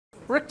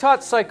Rick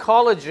taught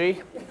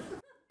psychology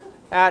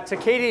at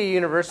Acadia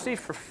University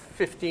for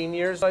 15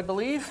 years, I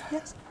believe.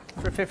 Yes.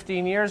 For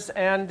 15 years,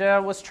 and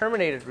was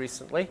terminated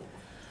recently.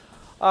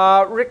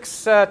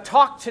 Rick's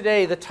talk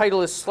today, the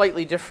title is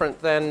slightly different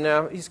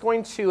than, he's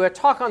going to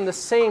talk on the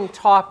same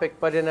topic,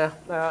 but in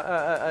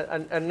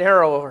a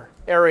narrower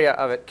area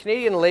of it.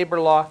 Canadian labor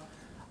law,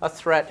 a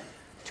threat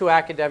to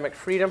academic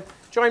freedom.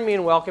 Join me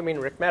in welcoming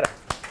Rick Mehta.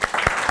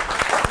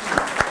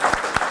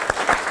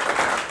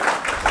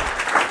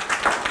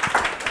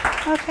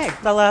 Okay,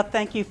 well,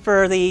 thank you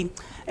for the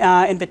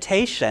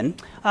invitation.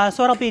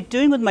 So what I'll be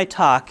doing with my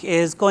talk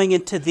is going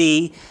into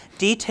the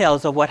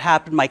details of what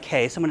happened in my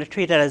case. I'm going to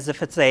treat it as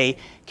if it's a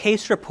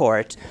case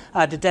report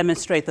to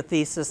demonstrate the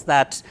thesis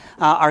that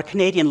our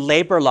Canadian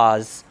labor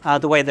laws,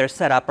 the way they're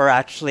set up, are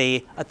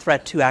actually a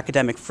threat to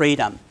academic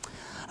freedom.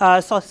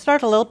 So I'll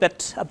start a little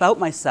bit about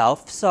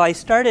myself. So I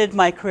started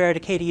my career at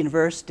Acadia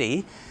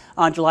University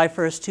on July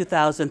 1st,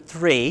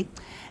 2003.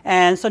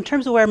 And so in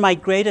terms of where my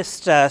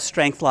greatest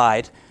strength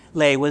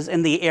lay was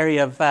in the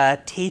area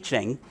of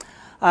teaching.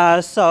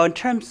 So in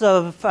terms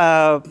of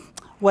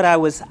what I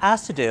was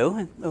asked to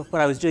do,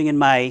 what I was doing in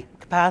my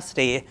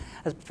capacity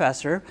as a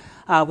professor,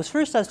 was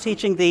first I was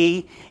teaching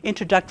the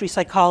Introductory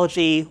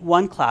Psychology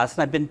 1 class,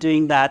 and I've been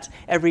doing that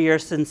every year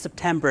since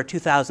September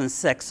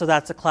 2006. So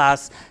that's a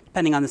class,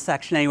 depending on the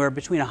section, anywhere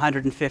between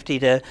 150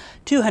 to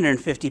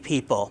 250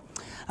 people.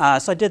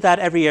 So I did that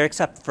every year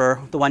except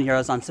for the 1 year I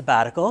was on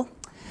sabbatical.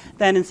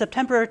 Then in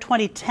September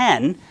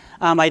 2010,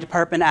 my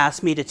department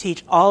asked me to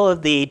teach all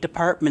of the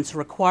department's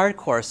required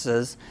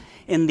courses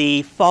in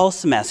the fall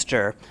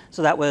semester.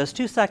 So that was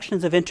 2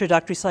 sections of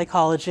introductory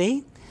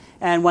psychology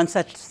and 1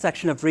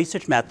 section of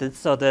research methods.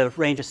 So the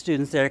range of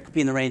students there could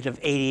be in the range of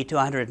 80 to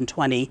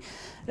 120,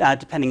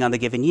 depending on the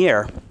given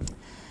year.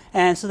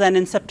 And so then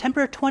in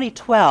September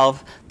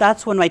 2012,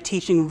 that's when my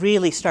teaching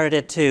really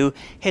started to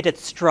hit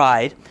its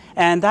stride.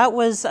 And that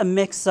was a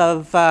mix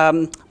of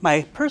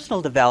my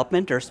personal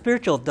development or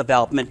spiritual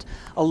development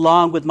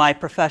along with my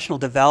professional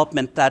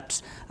development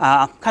that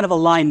kind of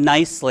aligned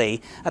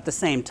nicely at the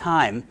same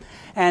time.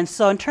 And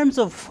so in terms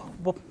of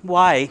what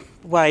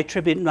I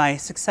attribute my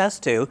success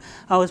to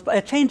was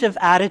a change of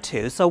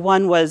attitude. So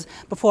one was,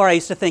 before I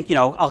used to think,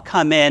 I'll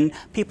come in,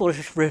 people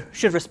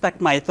should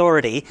respect my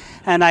authority.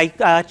 And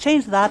I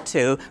changed that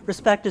to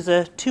respect is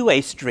a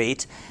two-way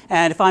street.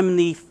 And if I'm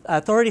the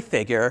authority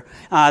figure,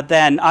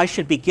 then I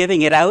should be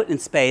giving it out in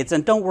spades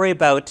and don't worry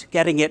about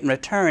getting it in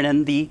return.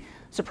 And the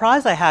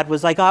surprise I had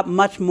was I got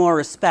much more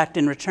respect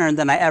in return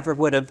than I ever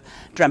would have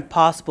dreamt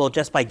possible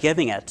just by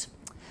giving it.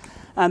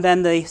 And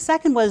then the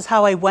second was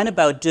how I went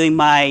about doing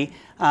my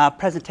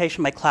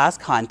presentation, my class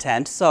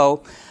content.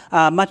 So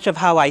much of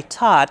how I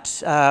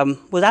taught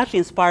was actually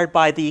inspired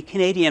by the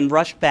Canadian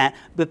rock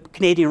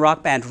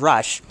band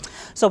Rush.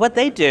 So what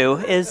they do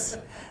is,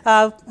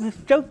 yeah,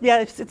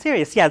 it's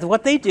serious. Yeah,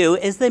 what they do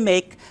is they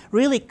make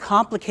really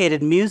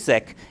complicated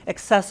music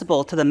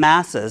accessible to the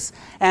masses.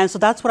 And so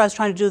that's what I was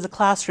trying to do in the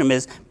classroom,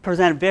 is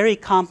present very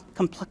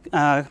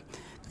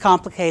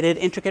complicated,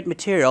 intricate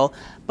material,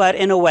 but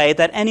in a way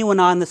that anyone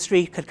on the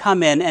street could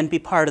come in and be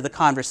part of the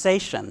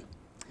conversation.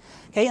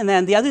 Okay, and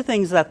then the other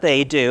things that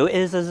they do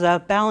is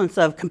a balance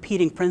of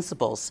competing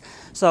principles.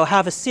 So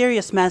have a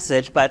serious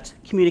message, but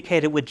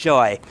communicate it with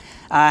joy.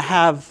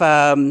 Have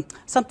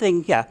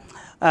something, yeah,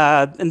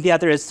 and the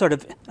other is sort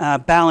of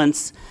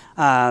balance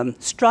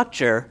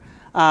structure,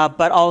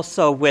 but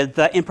also with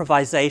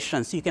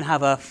improvisation, so you can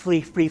have a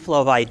free flow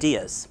of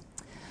ideas.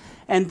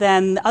 And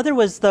then the other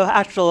was the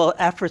actual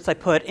efforts I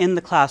put in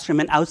the classroom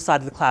and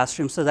outside of the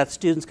classroom so that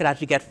students could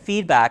actually get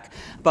feedback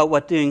about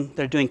what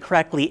they're doing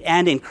correctly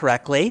and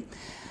incorrectly.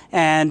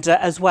 And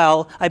as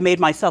well, I made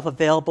myself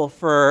available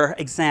for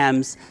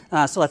exams.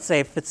 So let's say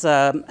if it's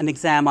an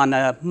exam on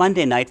a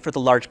Monday night for the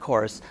large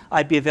course,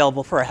 I'd be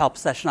available for a help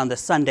session on the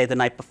Sunday the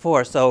night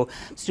before, so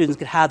students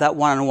could have that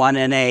one-on-one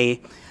in a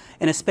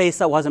space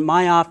that wasn't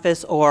my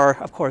office or,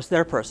 of course,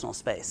 their personal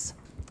space.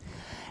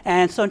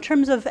 And so in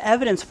terms of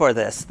evidence for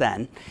this,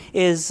 then,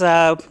 is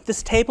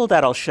this table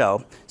that I'll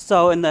show.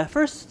 So in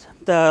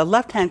the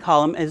left-hand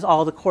column is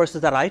all the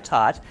courses that I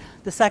taught.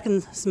 The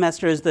second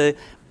semester is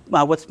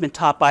what's been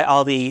taught by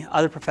all the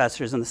other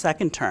professors in the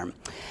second term.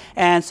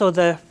 And so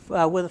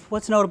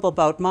what's notable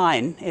about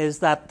mine is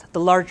that the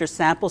larger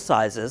sample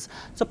sizes,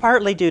 so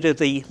partly due to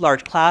the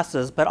large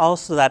classes, but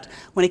also that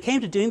when it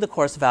came to doing the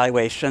course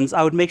evaluations,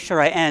 I would make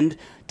sure I end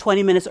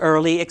 20 minutes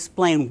early,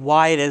 explain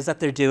why it is that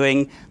they're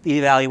doing the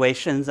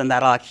evaluations, and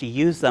that I'll actually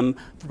use them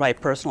for my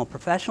personal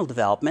professional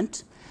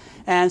development.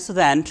 And so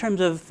then, in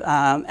terms of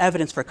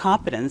evidence for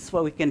competence,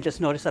 what we can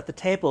just notice at the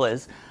table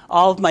is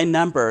all of my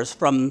numbers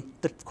from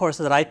the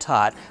courses that I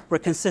taught were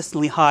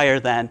consistently higher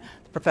than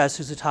the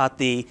professors who taught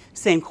the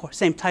same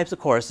types of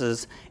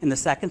courses in the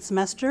second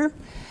semester.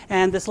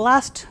 And this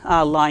last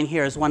line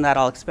here is one that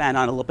I'll expand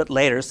on a little bit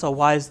later. So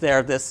why is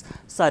there this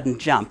sudden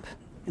jump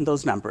in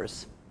those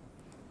numbers?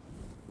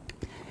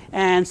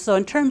 And so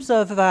in terms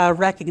of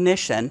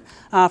recognition,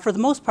 for the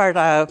most part,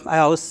 I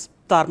always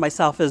thought of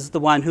myself as the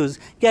one who's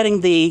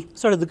getting the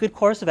sort of the good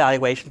course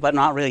evaluation, but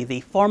not really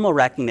the formal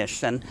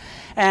recognition.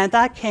 And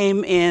that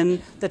came in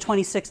the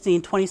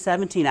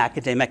 2016-2017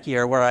 academic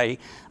year, where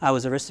I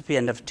was a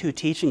recipient of 2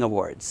 teaching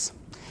awards.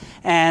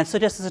 And so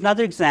just as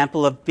another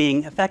example of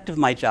being effective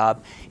in my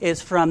job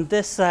is from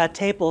this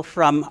table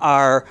from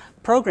our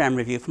program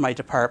review for my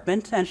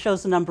department, and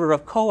shows the number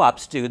of co-op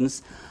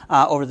students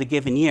over the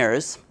given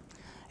years.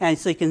 And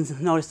so you can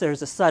notice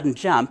there's a sudden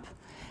jump.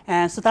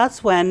 And so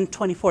that's when,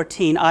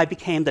 2014, I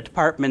became the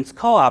department's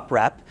co-op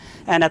rep.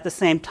 And at the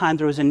same time,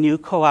 there was a new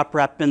co-op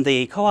rep in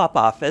the co-op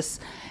office.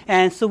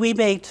 And so we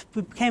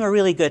became a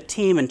really good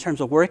team in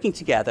terms of working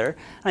together.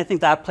 And I think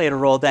that played a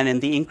role then in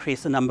the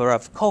increase in number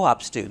of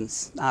co-op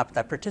students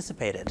that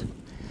participated.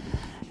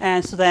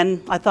 And so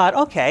then I thought,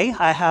 okay,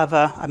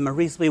 I'm a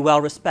reasonably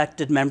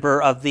well-respected member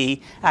of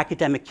the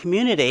academic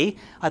community.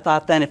 I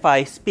thought then if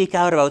I speak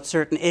out about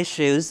certain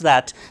issues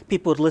that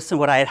people would listen to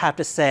what I have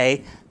to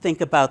say, think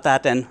about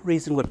that, and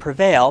reason would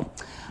prevail.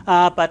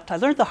 But I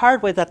learned the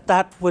hard way that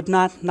that would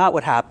not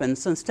would happen.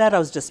 So instead I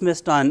was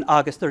dismissed on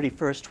August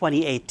 31st,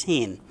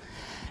 2018.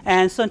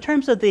 And so in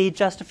terms of the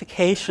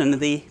justification,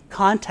 the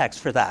context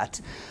for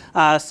that,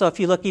 so if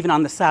you look even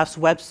on the SAF's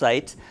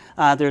website,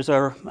 there's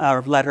a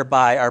letter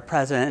by our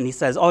president, and he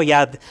says, oh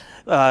yeah,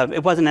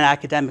 it wasn't an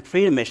academic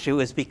freedom issue, it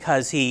was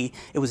because it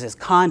was his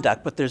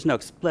conduct, but there's no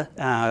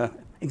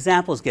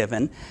examples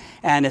given,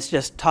 and it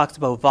just talks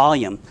about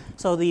volume.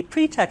 So the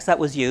pretext that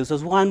was used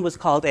was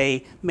called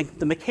the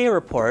McKay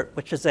report,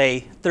 which is a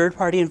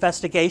third-party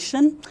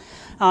investigation.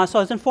 So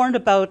I was informed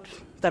about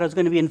that I was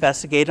going to be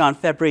investigated on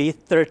February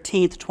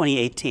 13th,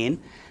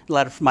 2018, a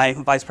letter from my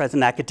vice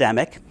president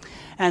academic.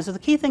 And so the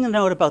key thing to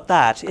note about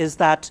that is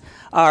that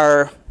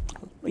the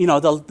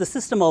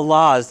system of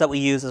laws that we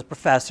use as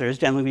professors,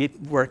 generally we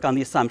work on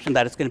the assumption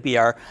that it's going to be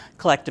our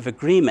collective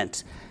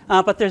agreement.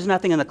 But there's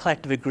nothing in the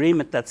collective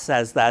agreement that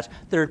says that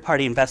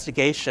third-party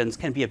investigations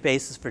can be a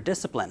basis for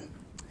discipline.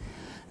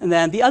 And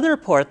then the other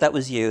report that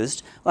was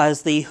used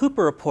was the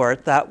Hooper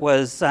report that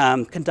was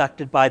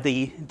conducted by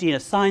the Dean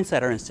of Science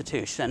at our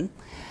institution.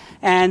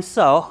 And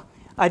so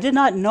I did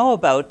not know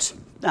about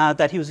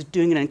that he was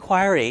doing an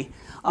inquiry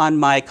on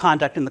my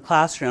conduct in the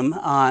classroom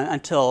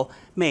until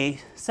May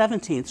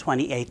 17,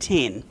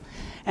 2018.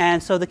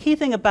 And so the key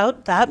thing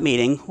about that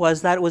meeting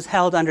was that it was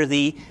held under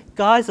the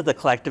guise of the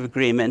collective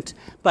agreement,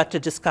 but to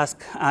discuss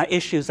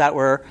issues that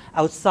were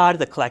outside of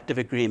the collective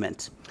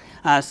agreement.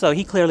 So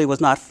he clearly was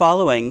not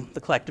following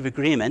the collective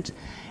agreement.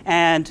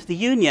 And the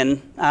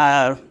union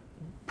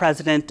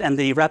president and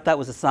the rep that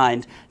was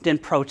assigned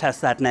didn't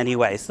protest that in any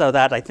way. So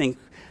that, I think,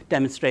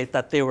 demonstrates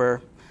that they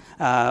were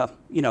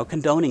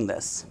condoning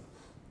this.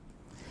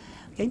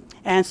 Okay.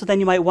 And so then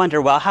you might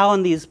wonder, well, how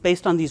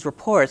based on these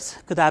reports,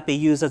 could that be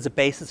used as a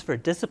basis for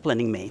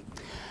disciplining me?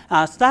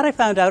 So that I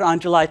found out on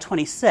July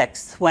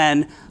 26th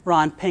when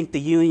Ron Pink,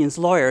 the union's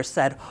lawyer,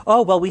 said,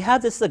 oh, well, we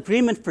have this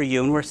agreement for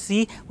you, and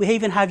we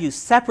even have you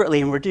separately,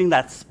 and we're doing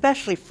that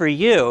specially for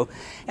you.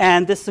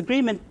 And this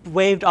agreement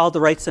waived all the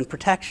rights and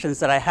protections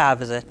that I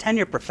have as a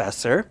tenure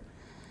professor,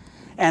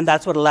 and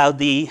that's what allowed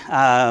the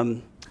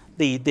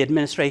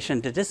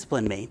administration to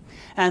discipline me.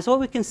 And so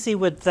what we can see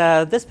with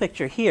this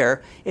picture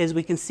here is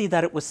we can see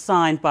that it was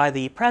signed by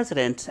the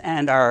president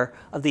and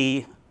of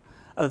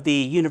the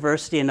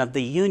university and of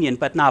the union,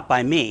 but not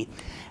by me.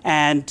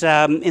 And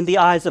in the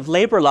eyes of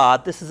labor law,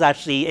 this is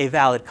actually a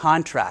valid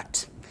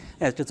contract,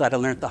 because I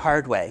learned the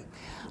hard way.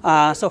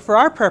 So for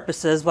our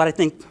purposes, what I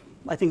think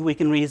we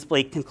can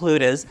reasonably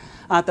conclude is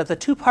that the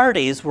two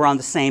parties were on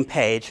the same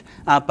page,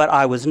 but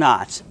I was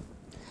not.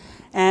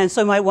 And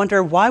so you might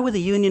wonder, why would the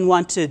union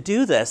want to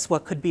do this?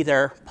 What could be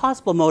their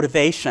possible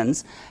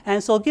motivations?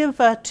 And so I'll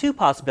give two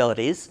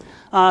possibilities.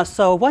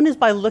 So one is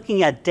by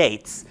looking at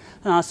dates.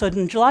 So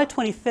on July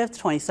 25th,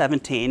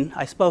 2017,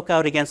 I spoke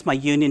out against my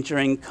union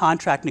during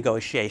contract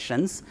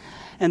negotiations.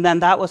 And then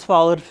that was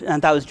followed, and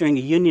that was during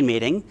a union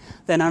meeting.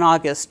 Then on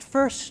August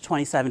 1st,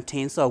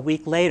 2017, so a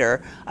week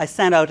later, I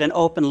sent out an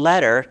open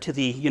letter to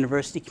the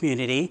university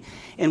community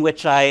in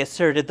which I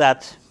asserted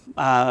that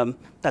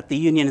the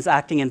union is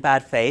acting in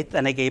bad faith,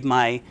 and I gave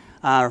my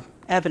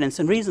evidence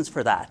and reasons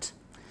for that.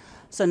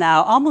 So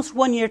now, almost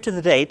 1 year to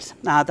the date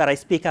that I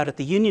speak out at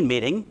the union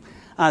meeting,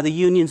 the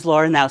union's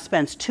lawyer now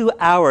spends 2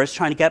 hours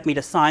trying to get me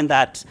to sign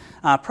that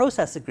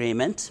process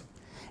agreement.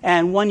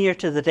 And 1 year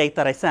to the date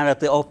that I sent out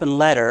the open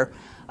letter,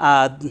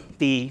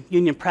 the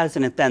union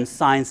president then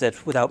signs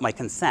it without my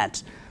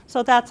consent.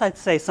 So that's, I'd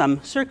say,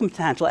 some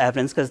circumstantial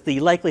evidence, because the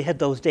likelihood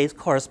those dates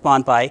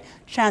correspond by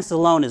chance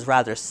alone is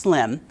rather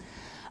slim.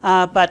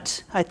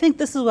 But I think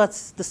this is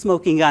what's the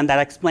smoking gun that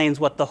explains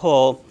what the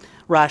whole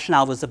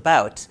rationale was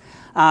about.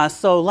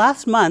 So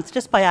last month,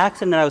 just by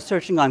accident, I was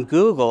searching on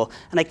Google,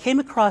 and I came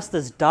across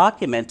this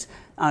document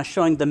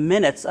showing the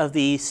minutes of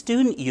the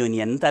student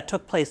union that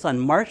took place on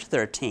March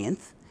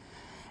 13th.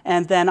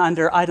 And then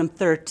under item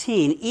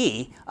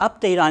 13E,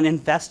 update on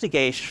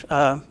investigation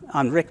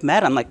on Rick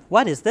Mehta. I'm like,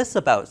 what is this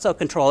about? So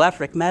Control F,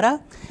 Rick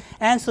Mehta.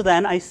 And so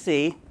then I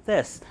see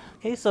this.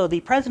 Okay, so the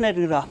president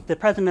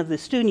of the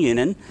student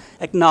union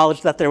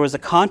acknowledged that there was a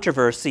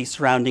controversy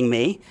surrounding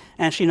me,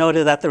 and she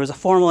noted that there was a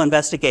formal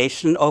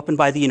investigation opened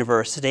by the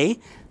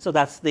university, so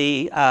that's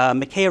the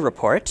McKay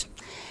report,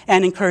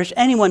 and encouraged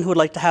anyone who would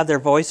like to have their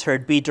voice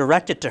heard be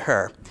directed to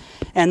her.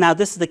 And now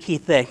this is the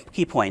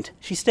key point.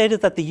 She stated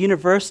that the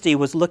university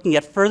was looking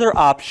at further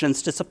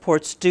options to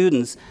support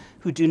students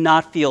who do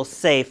not feel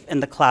safe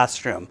in the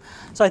classroom.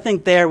 So I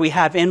think there we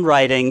have in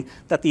writing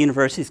that the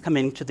university is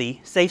coming to the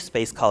safe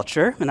space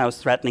culture, and I was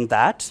threatening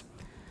that.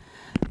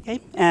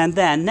 Okay. And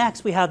then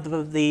next we have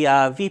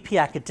the VP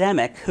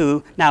academic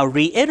who now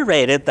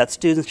reiterated that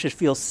students should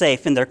feel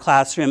safe in their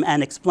classroom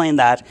and explained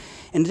that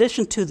in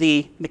addition to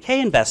the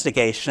McKay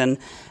investigation,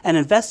 an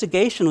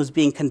investigation was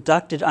being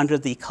conducted under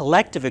the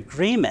collective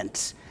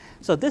agreement.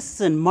 So this is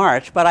in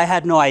March, but I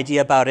had no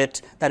idea about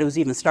it, that it was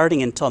even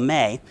starting until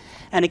May.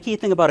 And a key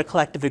thing about a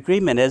collective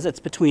agreement is it's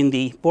between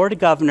the Board of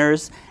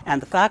Governors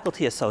and the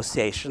Faculty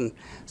Association.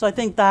 So I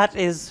think that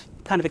is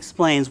kind of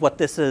explains what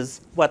this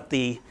is, what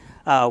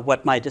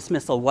my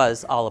dismissal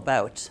was all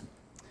about.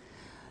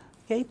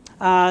 Okay,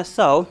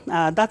 so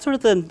that's sort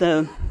of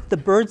the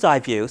bird's eye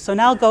view. So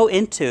now I'll go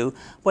into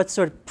what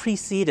sort of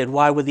preceded,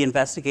 why would the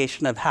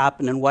investigation have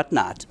happened and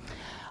whatnot.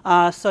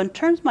 So in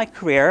terms of my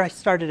career, I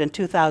started in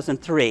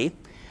 2003.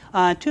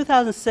 In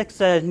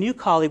 2006, a new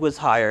colleague was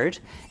hired,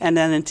 and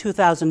then in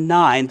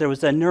 2009, there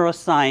was a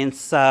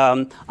neuroscience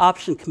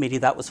option committee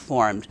that was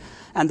formed.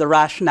 And the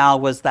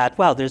rationale was that,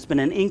 well, there's been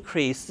an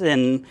increase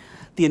in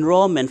the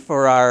enrollment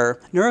for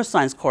our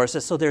neuroscience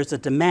courses, so there's a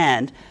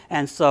demand,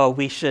 and so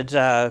we should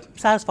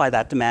satisfy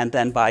that demand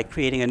then by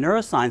creating a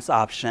neuroscience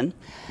option.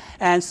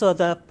 And so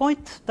the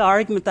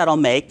argument that I'll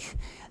make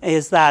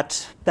is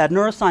that that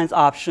neuroscience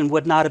option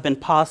would not have been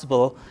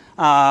possible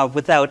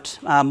without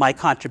my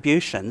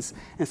contributions.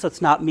 And so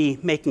it's not me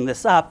making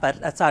this up, but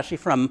that's actually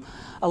from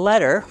a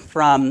letter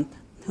from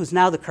who's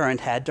now the current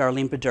head,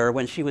 Darlene Badur,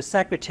 when she was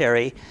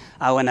secretary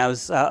when I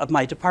was of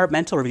my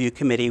departmental review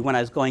committee when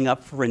I was going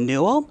up for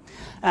renewal.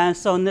 And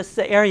so in this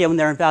area, when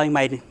they're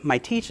evaluating my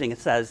teaching, it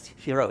says,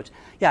 she wrote,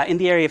 yeah, in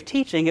the area of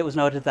teaching, it was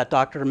noted that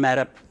Dr.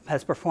 Mehta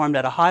has performed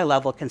at a high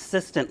level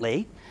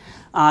consistently.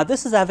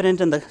 This is evident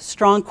in the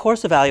strong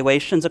course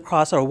evaluations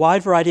across a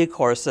wide variety of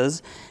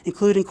courses,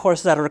 including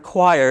courses that are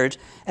required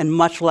and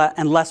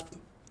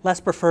less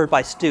preferred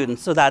by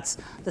students. So that's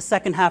the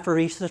second half of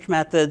research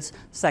methods,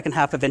 second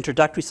half of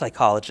introductory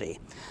psychology.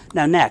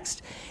 Now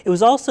next, it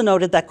was also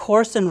noted that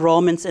course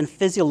enrollments in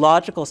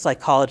physiological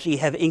psychology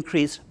have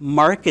increased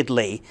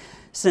markedly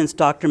since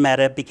Dr.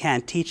 Mehta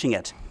began teaching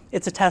it.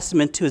 It's a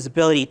testament to his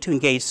ability to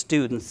engage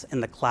students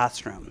in the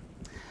classroom.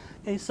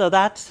 Okay, so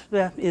that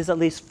is, at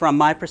least from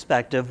my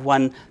perspective,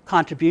 one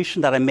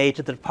contribution that I made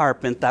to the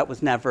department that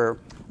was never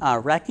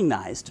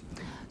recognized.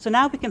 So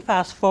now we can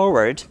fast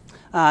forward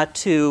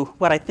to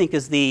what I think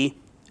is the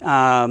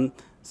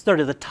sort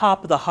of the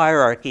top of the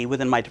hierarchy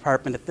within my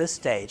department at this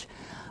stage.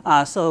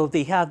 So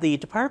they have the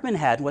department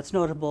head. What's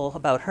notable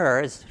about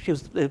her is she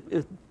was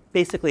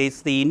basically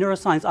it's the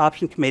neuroscience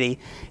option committee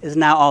is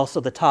now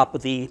also the top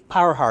of the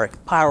power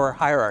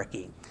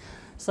hierarchy.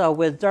 So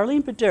with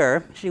Darlene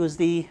Badur, she was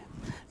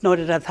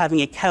noted as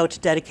having a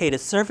Couch Dedicated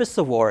Service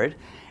Award,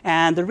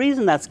 and the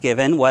reason that's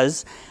given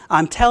was,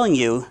 I'm telling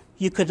you,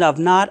 you could have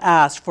not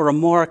asked for a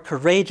more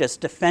courageous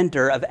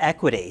defender of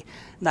equity.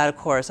 And that, of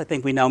course, I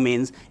think we know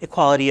means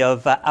equality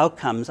of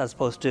outcomes as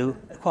opposed to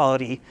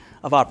equality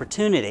of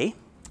opportunity.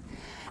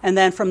 And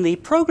then from the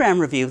program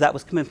review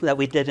that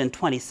we did in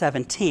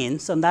 2017,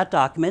 so in that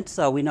document,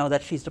 so we know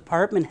that she's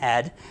department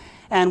head,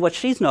 and what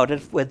she's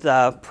noted with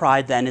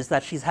pride then is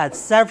that she's had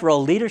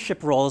several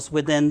leadership roles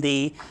within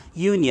the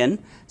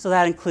union. So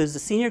that includes the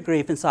senior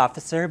grievance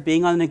officer,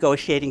 being on the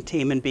negotiating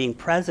team, and being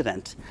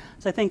president.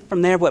 So I think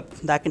from there what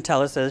that can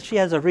tell us is she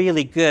has a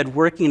really good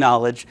working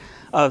knowledge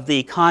of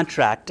the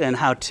contract and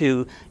how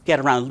to get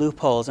around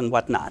loopholes and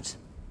whatnot.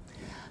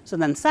 So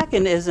then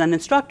second is an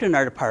instructor in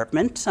our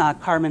department,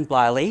 Carmen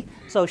Bliley.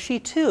 So she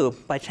too,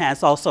 by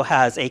chance, also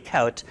has a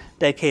Couch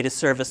Dedicated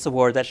Service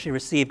Award that she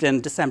received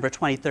in December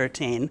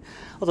 2013,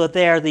 although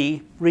there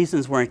the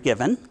reasons weren't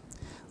given.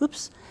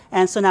 Oops.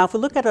 And so now if we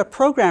look at a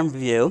program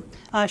review,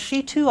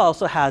 she too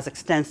also has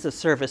extensive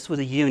service with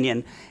the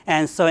union.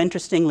 And so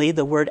interestingly,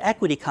 the word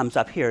equity comes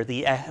up here,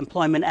 the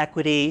employment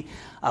equity,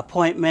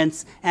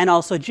 appointments, and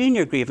also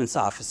junior grievance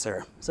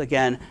officer. So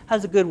again,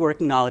 has a good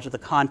working knowledge of the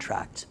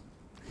contract.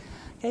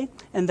 Okay.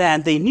 And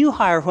then the new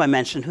hire who I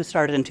mentioned, who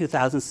started in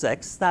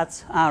 2006,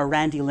 that's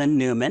Randy Lynn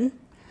Newman.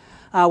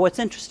 What's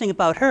interesting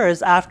about her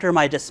is after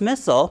my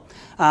dismissal,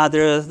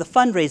 the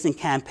fundraising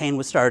campaign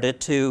was started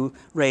to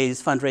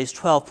fundraise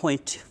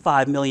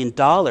 $12.5 million.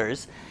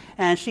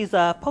 And she's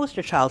a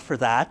poster child for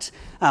that,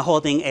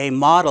 holding a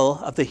model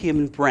of the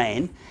human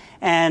brain.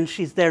 And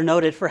she's there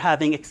noted for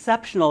having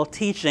exceptional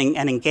teaching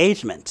and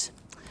engagement.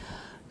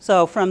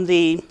 So from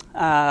the,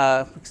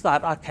 I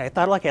thought,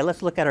 okay,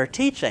 let's look at her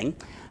teaching.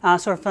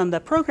 So from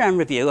the program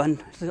review,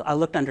 and I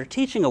looked under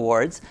teaching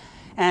awards,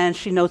 and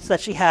she notes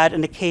that she had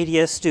an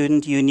Acadia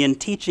Student Union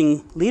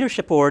Teaching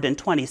Leadership Award in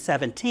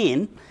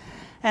 2017.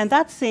 And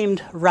that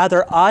seemed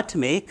rather odd to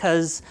me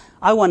because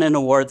I won an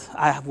award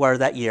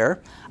that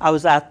year. I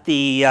was at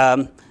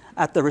the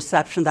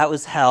reception that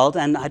was held,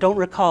 and I don't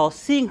recall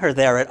seeing her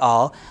there at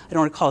all. I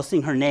don't recall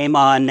seeing her name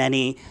on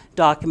any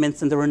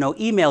documents, and there were no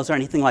emails or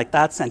anything like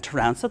that sent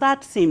around. So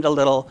that seemed a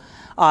little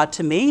odd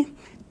to me.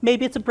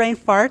 Maybe it's a brain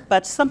fart,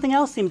 but something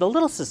else seemed a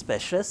little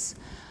suspicious,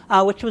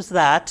 which was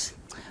that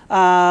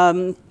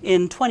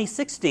in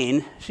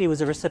 2016, she was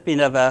a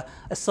recipient of an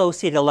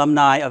Associate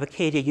Alumni of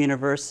Acadia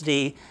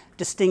University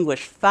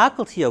Distinguished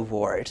Faculty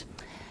Award.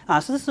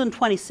 So this was in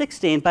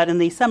 2016, but in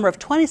the summer of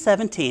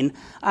 2017,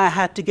 I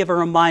had to give a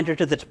reminder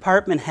to the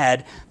department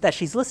head that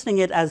she's listing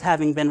it as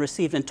having been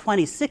received in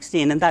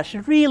 2016, and that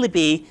should really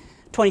be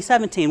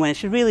 2017 when it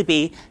should really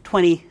be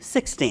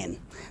 2016.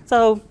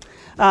 So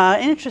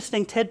an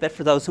interesting tidbit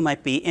for those who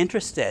might be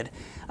interested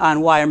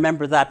on why I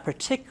remember that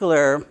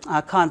particular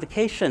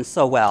convocation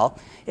so well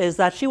is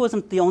that she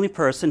wasn't the only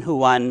person who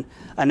won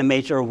a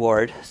major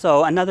award.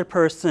 So another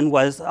person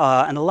was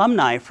an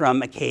alumni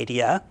from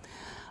Acadia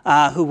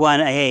who won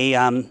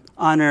a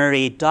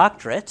honorary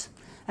doctorate,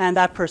 and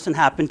that person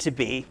happened to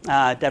be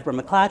Deborah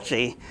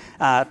McClatchy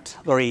at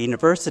Laurier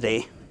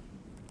University.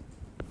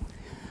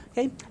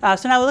 Okay,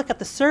 so now we look at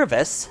the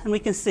service, and we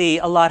can see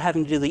a lot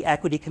having to do with the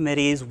equity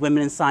committees,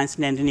 women in science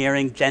and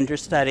engineering, gender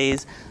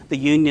studies, the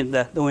union,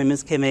 the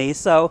women's committee.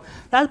 So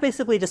that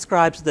basically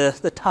describes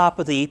the top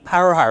of the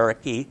power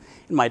hierarchy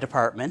in my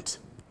department.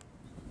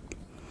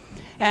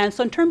 And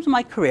so in terms of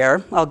my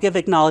career, I'll give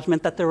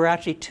acknowledgement that there were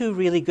actually 2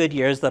 really good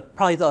years,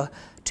 probably the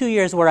 2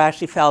 years where I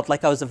actually felt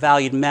like I was a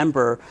valued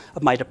member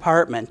of my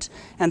department.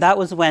 And that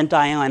was when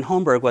Diane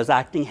Holmberg was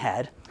acting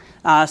head.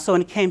 So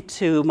when it came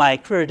to my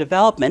career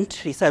development,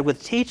 she said,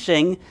 with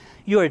teaching,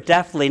 you are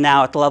definitely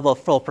now at the level of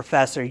full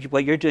professor.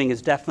 What you're doing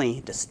is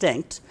definitely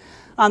distinct.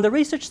 On the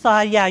research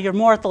side, yeah, you're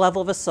more at the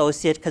level of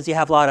associate because you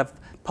have a lot of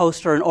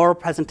poster and oral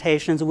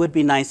presentations. It would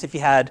be nice if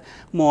you had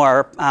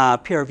more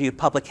peer-reviewed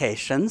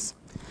publications.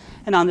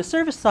 And on the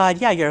service side,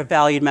 yeah, you're a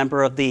valued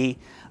member of the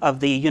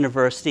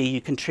university.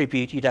 You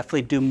contribute. You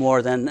definitely do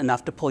more than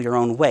enough to pull your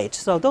own weight.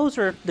 So those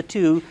are the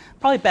 2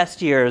 probably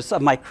best years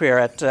of my career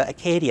at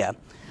Acadia.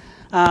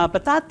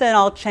 But that then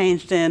all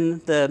changed in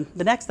the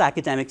next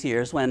academic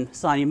years when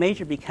Sonia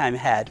Major became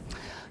head.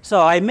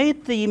 So I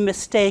made the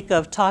mistake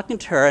of talking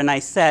to her, and I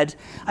said,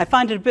 I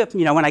find it a bit,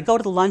 when I go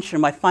to the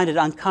lunchroom, I find it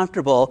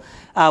uncomfortable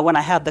when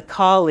I have the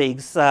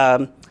colleagues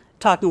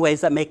talking in ways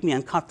that make me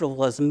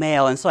uncomfortable as a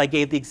male. And so I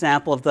gave the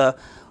example of the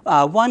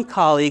one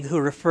colleague who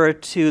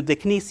referred to the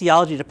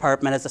kinesiology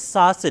department as a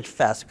sausage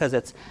fest because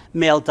it's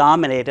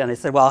male-dominated. And I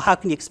said, well, how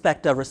can you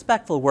expect a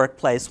respectful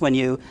workplace when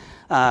you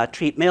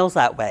treat males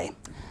that way?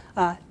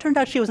 Turned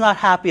out she was not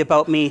happy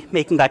about me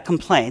making that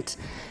complaint,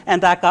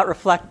 and that got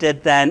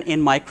reflected then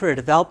in my career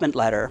development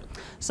letter.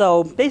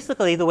 So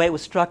basically the way it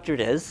was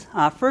structured is,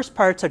 first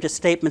parts are just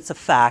statements of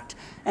fact,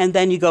 and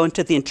then you go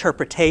into the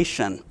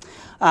interpretation.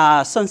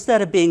 So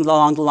instead of being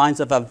along the lines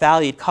of a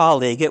valued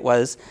colleague, it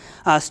was,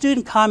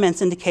 student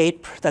comments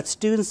indicate that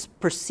students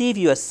perceive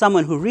you as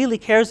someone who really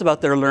cares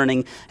about their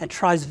learning and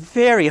tries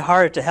very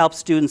hard to help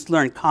students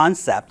learn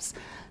concepts.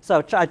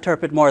 So I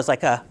interpret more as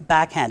like a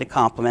backhanded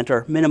compliment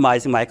or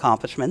minimizing my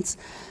accomplishments.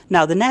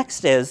 Now the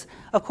next is,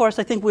 of course,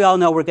 I think we all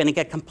know we're going to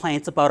get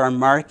complaints about our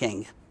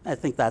marking. I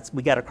think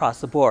we get across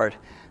the board.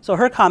 So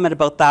her comment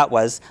about that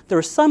was, there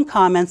were some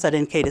comments that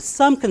indicated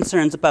some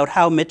concerns about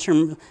how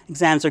midterm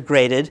exams are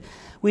graded.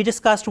 We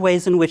discussed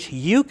ways in which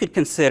you could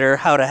consider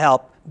how to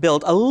help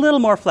build a little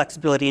more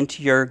flexibility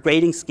into your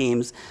grading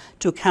schemes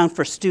to account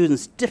for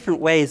students' different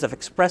ways of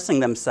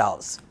expressing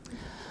themselves.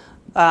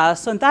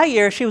 So in that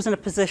year, she was in a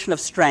position of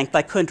strength.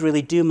 I couldn't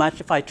really do much.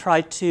 If I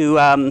tried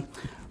to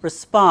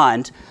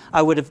respond,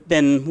 I would have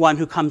been one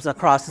who comes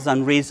across as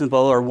unreasonable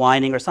or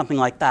whining or something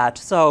like that.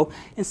 So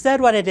instead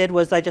what I did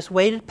was I just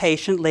waited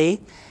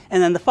patiently,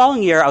 and then the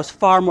following year I was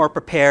far more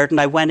prepared,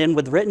 and I went in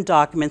with written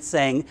documents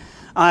saying,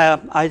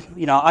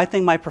 I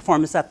think my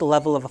performance is at the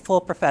level of a full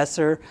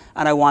professor,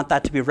 and I want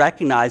that to be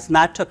recognized. And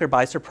that took her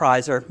by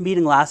surprise. Our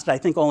meeting lasted, I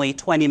think, only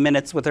 20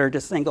 minutes with her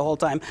just saying the whole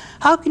time,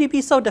 how can you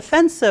be so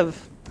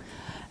defensive?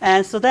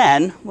 And so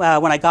then,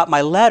 when I got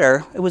my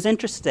letter, it was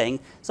interesting.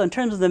 So in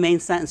terms of the main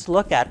sentence to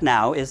look at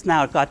now it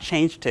got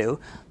changed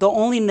to, the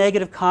only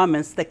negative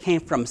comments that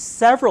came from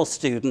several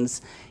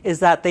students is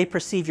that they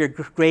perceive your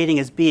grading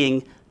as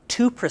being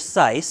too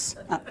precise,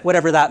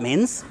 whatever that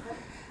means.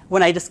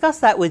 When I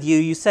discussed that with you,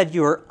 you said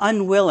you were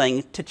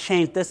unwilling to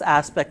change this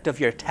aspect of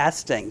your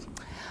testing.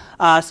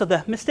 So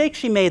the mistake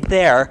she made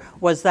there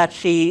was that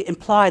she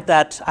implied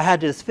that I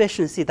had a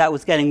deficiency that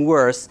was getting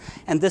worse,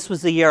 and this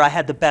was the year I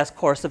had the best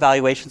course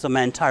evaluations of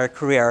my entire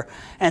career.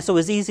 And so it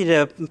was easy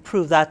to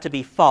prove that to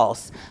be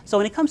false. So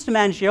when it comes to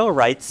managerial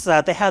rights,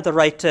 they have the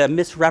right to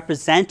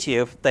misrepresent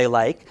you if they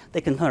like.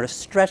 They can sort of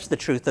stretch the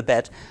truth a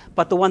bit.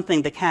 But the one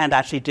thing they can't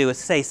actually do is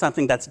say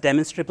something that's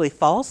demonstrably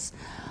false.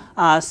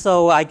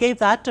 So I gave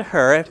that to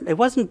her. It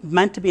wasn't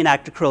meant to be an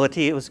act of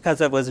cruelty. It was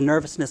because it was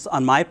nervousness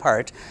on my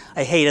part.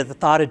 I hated the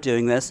thought of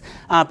doing this.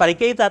 But I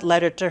gave that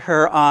letter to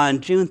her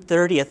on June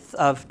 30th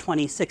of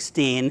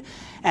 2016,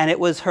 and it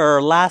was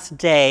her last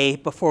day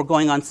before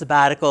going on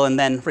sabbatical and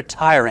then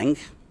retiring,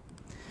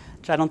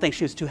 which I don't think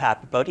she was too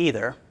happy about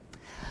either.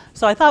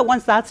 So I thought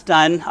once that's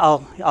done,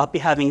 I'll be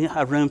having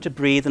a room to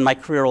breathe and my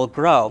career will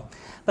grow.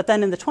 But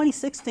then in the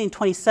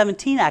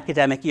 2016-2017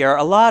 academic year,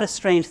 a lot of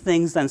strange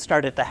things then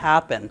started to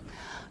happen.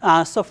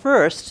 So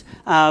first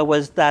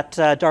was that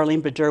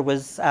Darlene Badur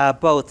was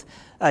both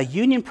a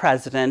union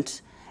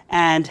president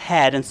and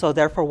head, and so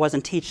therefore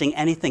wasn't teaching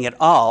anything at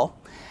all.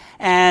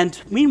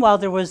 And meanwhile,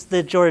 there was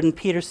the Jordan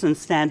Peterson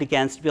stand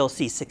against Bill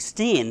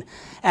C-16.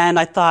 And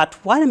I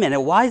thought, wait a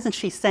minute, why isn't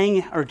she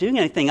saying or doing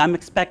anything? I'm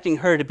expecting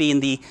her to be in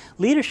the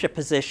leadership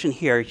position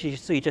here.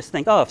 So you just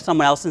think, oh, if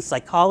someone else in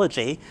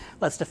psychology,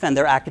 let's defend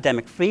their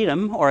academic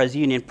freedom, or as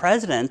union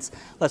presidents,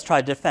 let's try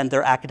to defend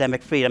their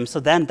academic freedom. So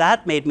then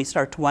that made me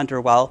start to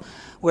wonder, well,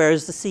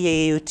 where's the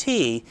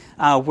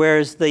CAUT?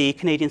 Where's the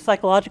Canadian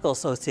Psychological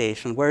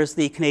Association? Where's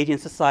the Canadian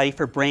Society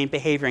for Brain,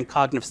 Behavior, and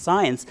Cognitive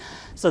Science?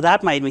 So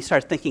that made me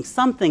start thinking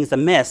something's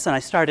amiss, and I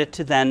started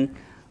to then,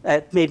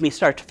 it made me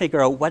start to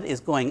figure out what is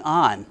going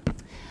on.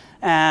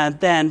 And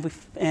then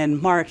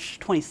in March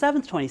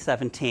 27th,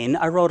 2017,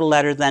 I wrote a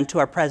letter then to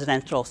our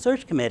Presidential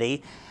Search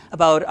Committee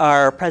about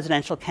our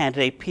presidential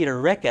candidate, Peter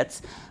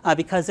Ricketts,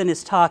 because in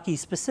his talk he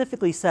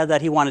specifically said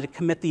that he wanted to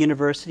commit the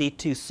university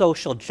to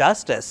social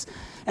justice.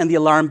 And the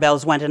alarm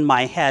bells went in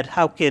my head.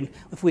 How could,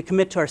 if we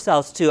commit to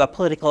ourselves to a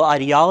political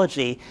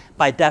ideology,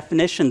 by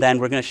definition then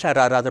we're going to shut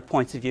out other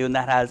points of view, and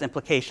that has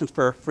implications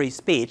for free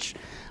speech.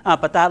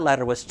 But that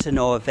letter was to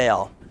no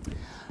avail.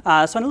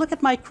 So when I look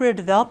at my career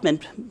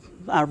development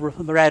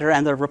letter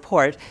and the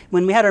report,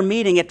 when we had our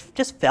meeting, it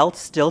just felt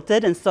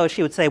stilted, and so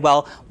she would say,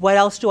 well, what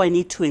else do I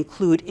need to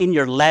include in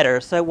your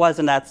letter? So it was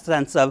in that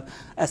sense of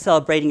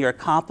celebrating your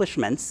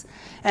accomplishments.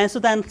 And so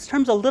then in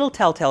terms of little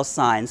telltale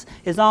signs,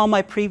 in all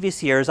my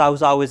previous years, I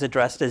was always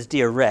addressed as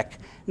Dear Rick.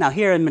 Now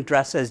here I'm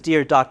addressed as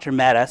Dear Dr.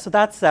 Mehta, so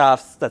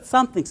that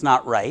something's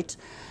not right.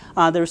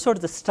 There was sort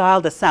of the style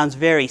that sounds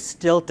very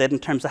stilted in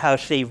terms of how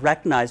she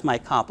recognized my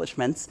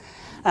accomplishments.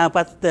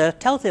 But the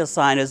telltale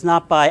sign is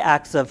not by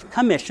acts of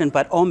commission,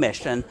 but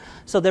omission.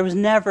 So there was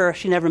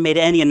she never made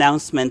any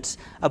announcement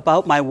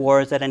about my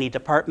awards at any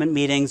department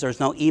meetings. There was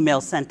no email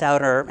sent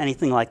out or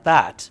anything like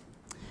that.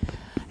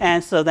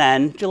 And so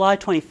then, July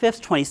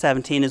 25th,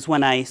 2017 is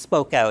when I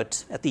spoke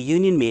out at the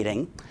union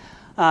meeting.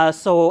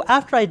 So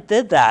after I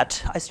did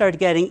that, I started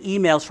getting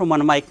emails from one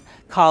of my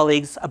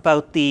colleagues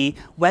about the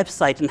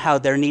website and how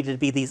there needed to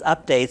be these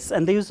updates.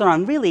 And these are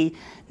on really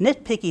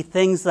nitpicky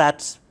things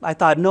that I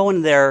thought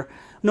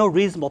no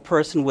reasonable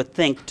person would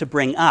think to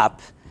bring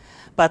up.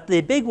 But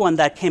the big one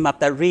that came up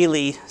that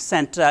really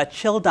sent a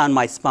chill down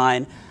my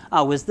spine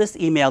was this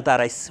email that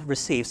I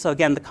received. So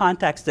again, the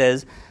context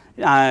is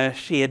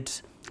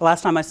the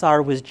last time I saw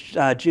her was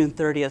June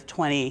 30th,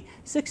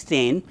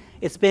 2016.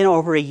 It's been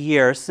over a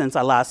year since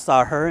I last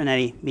saw her in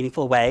any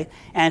meaningful way,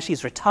 and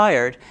she's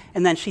retired.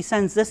 And then she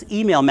sends this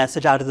email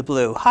message out of the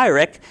blue. Hi,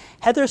 Rick.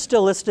 Heather's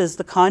still listed as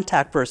the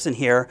contact person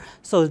here,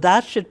 so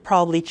that should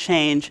probably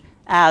change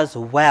as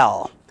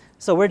well.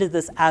 So where did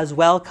this as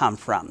well come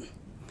from?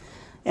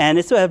 And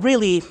it's a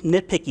really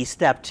nitpicky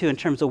step, too, in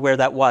terms of where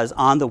that was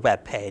on the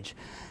web page.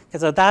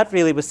 Because that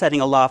really was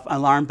setting off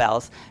alarm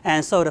bells.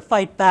 And so to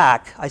fight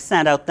back, I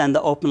sent out then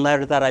the open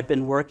letter that I've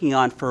been working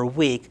on for a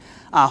week,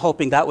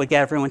 hoping that would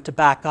get everyone to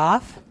back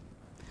off.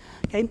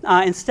 Okay.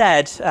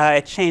 Instead,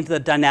 it changed the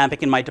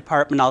dynamic in my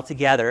department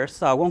altogether.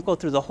 So I won't go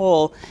through the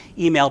whole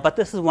email, but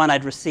this is one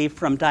I'd received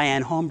from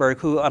Diane Holmberg,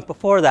 who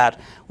before that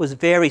was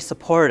very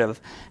supportive.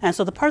 And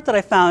so the part that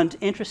I found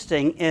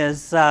interesting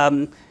is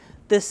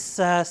this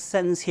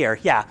sentence here.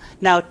 Yeah.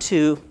 Now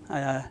to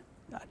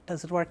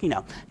does it work?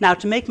 No. Now,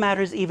 to make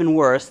matters even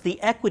worse, the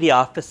equity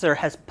officer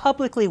has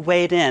publicly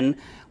weighed in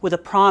with a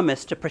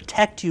promise to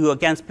protect you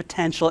against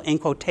potential, in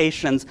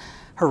quotations,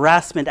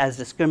 harassment as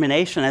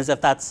discrimination, as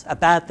if that's a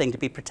bad thing to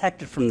be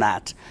protected from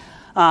that.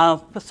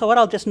 So what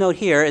I'll just note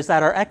here is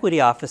that our equity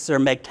officer,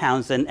 Meg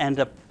Townsend, ended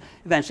up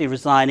eventually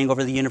resigning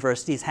over the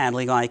university's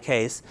handling my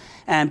case.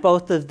 And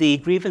both of the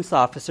grievance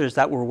officers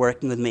that were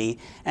working with me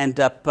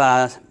ended up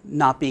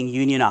not being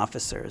union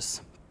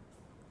officers.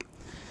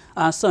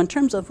 So in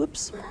terms of,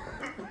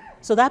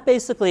 so that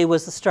basically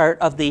was the start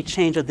of the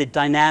change of the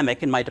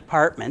dynamic in my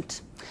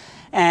department.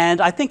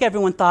 And I think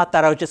everyone thought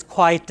that I would just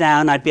quiet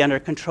down, I'd be under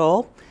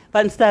control.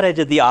 But instead I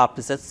did the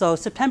opposite. So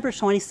September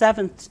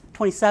 27th,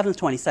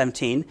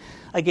 2017,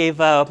 I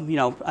gave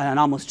an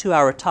almost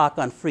 2-hour talk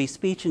on free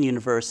speech in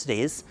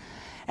universities.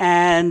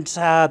 And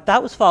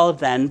that was followed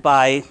then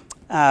by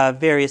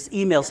various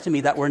emails to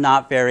me that were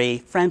not very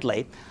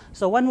friendly.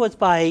 So one was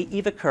by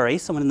Eva Curry,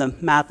 someone in the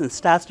math and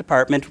stats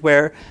department,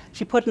 where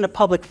she put in a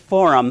public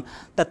forum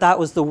that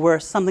was the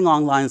worst, something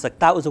along the lines like,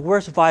 that was the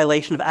worst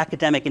violation of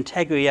academic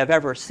integrity I've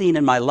ever seen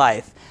in my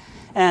life.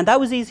 And that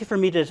was easy for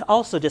me to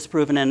also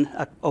disprove in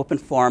an open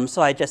forum.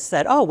 So I just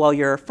said, oh, well,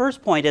 your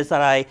first point is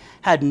that I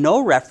had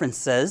no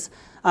references,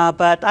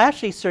 but I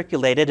actually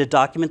circulated a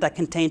document that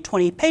contained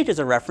 20 pages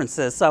of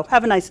references. So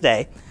have a nice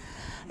day.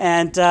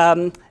 And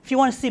if you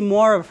want to see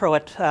more of her,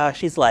 what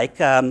she's like,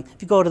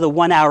 if you go to the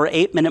 1 hour,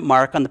 8 minute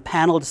mark on the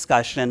panel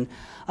discussion,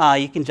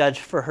 you can judge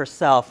for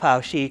herself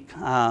how she,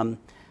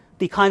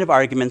 the kind of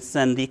arguments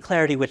and the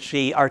clarity which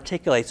she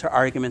articulates her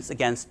arguments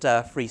against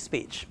free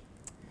speech.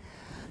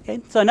 Okay,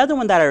 so another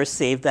one that I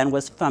received then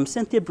was from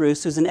Cynthia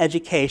Bruce, who's in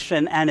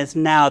education and is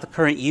now the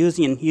current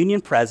union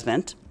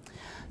president.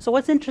 So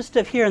what's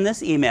interesting here in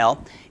this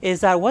email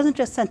is that it wasn't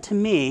just sent to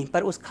me,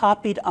 but it was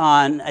copied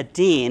on a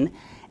dean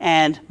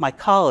and my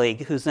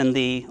colleague who's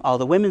in all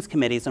the women's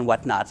committees and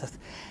whatnot.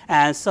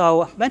 And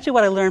so eventually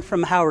what I learned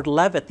from Howard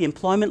Levitt, the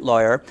employment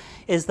lawyer,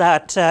 is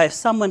that if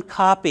someone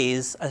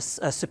copies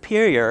a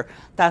superior,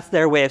 that's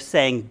their way of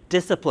saying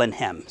discipline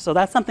him. So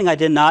that's something I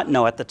did not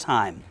know at the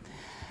time.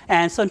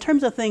 And so in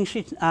terms of things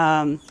she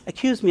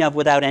accused me of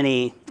without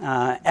any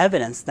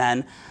evidence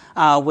then,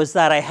 was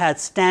that I had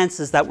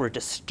stances that were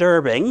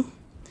disturbing,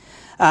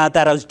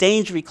 that I was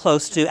dangerously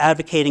close to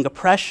advocating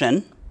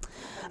oppression,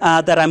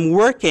 that I'm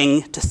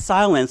working to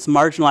silence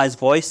marginalized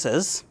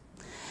voices,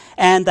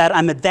 and that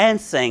I'm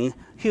advancing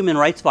human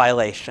rights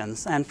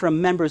violations. And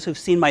from members who've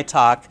seen my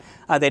talk,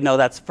 they know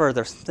that's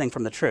further thing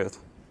from the truth.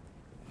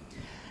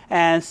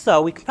 And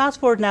so we can fast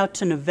forward now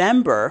to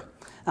November.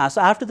 So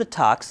after the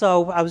talk,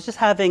 so I was just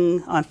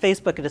having on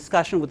Facebook a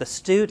discussion with a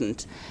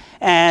student,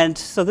 and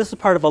so this is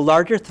part of a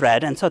larger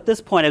thread, and so at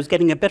this point I was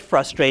getting a bit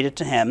frustrated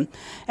to him,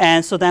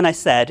 and so then I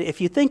said,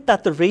 if you think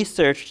that the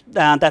research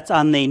that's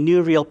on the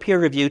New Real peer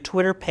review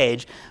Twitter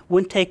page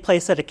wouldn't take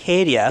place at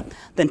Acadia,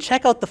 then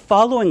check out the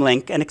following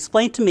link and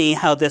explain to me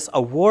how this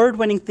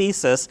award-winning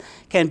thesis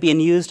can be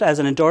used as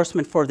an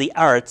endorsement for the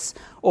arts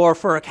or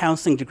for a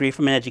counseling degree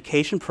from an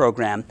education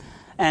program.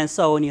 And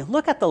so when you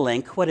look at the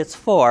link, what it's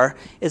for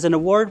is an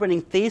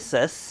award-winning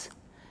thesis,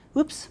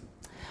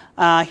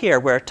 here,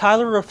 where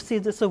Tyler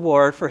received this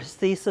award for his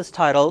thesis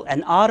titled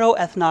An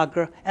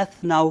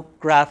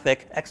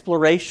Auto-Ethnographic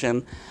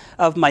Exploration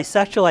of My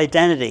Sexual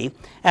Identity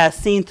as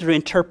Seen Through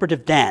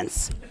Interpretive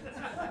Dance.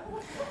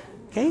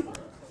 Okay?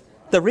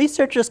 The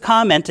researchers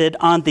commented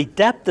on the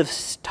depth of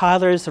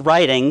Tyler's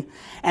writing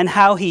and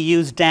how he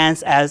used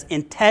dance as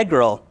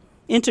integral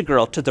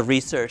to the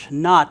research,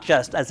 not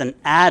just as an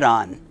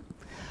add-on.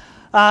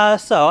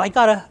 So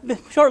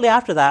shortly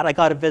after that, I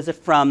got a visit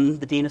from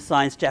the Dean of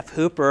Science, Jeff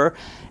Hooper,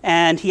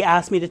 and he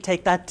asked me to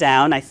take that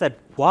down. I said,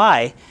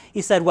 why?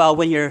 He said, well,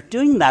 when you're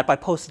doing that by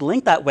posting a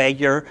link that way,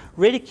 you're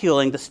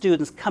ridiculing the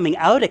student's coming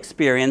out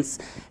experience,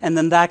 and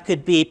then that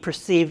could be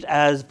perceived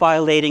as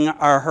violating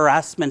our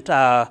harassment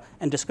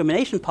and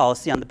discrimination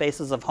policy on the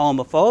basis of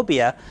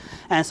homophobia.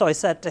 And so I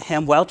said to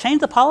him, well, change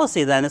the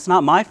policy then. It's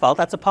not my fault.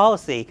 That's a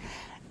policy.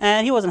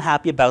 And he wasn't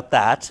happy about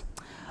that.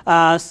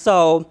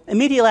 So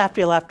immediately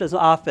after he left his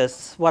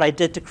office, what I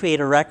did to create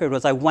a record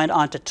was I went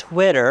onto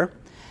Twitter,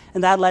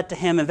 and that led to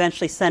him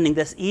eventually sending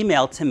this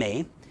email to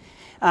me.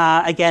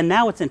 Again,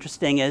 now what's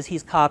interesting is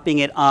he's copying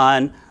it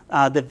on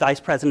the vice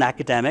president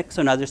academic,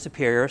 so another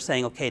superior,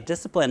 saying, okay,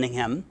 disciplining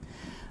him.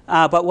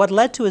 But what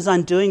led to his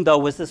undoing, though,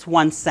 was this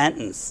one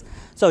sentence.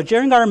 So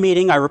during our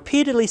meeting, I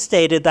repeatedly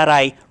stated that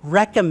I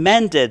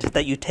recommended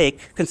that you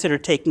consider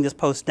taking this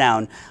post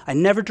down. I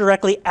never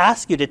directly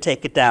asked you to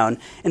take it down.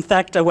 In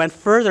fact, I went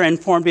further and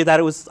informed you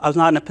that I was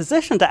not in a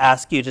position to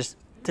ask you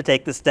to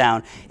take this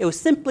down. It was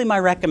simply my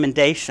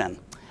recommendation.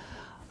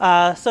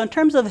 So in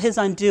terms of his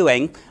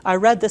undoing, I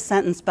read this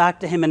sentence back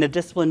to him in a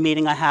discipline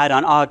meeting I had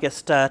on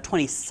August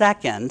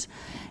 22nd.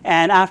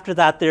 And after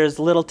that, there's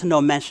little to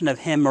no mention of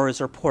him or his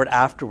report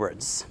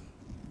afterwards.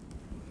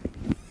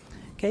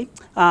 Okay.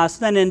 So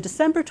then in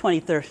December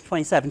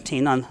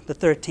 2017, on the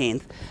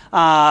 13th,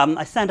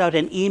 I sent out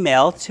an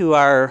email to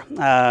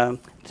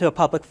to a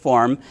public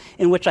forum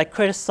in which I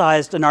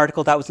criticized an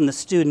article that was in the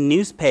student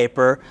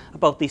newspaper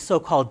about the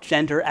so-called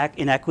gender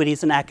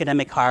inequities in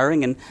academic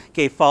hiring and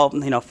gave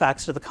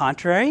facts to the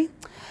contrary.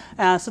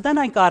 So then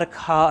I got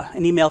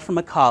an email from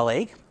a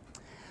colleague,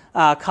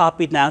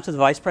 copied now to the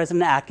vice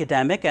president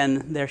academic,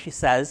 and there she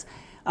says,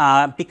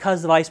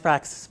 because the vice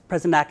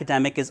president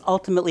academic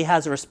ultimately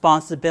has a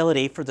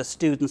responsibility for the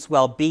student's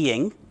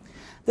well-being.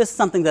 This is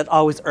something that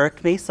always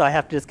irked me, so I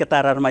have to just get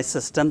that out of my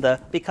system,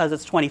 because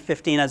it's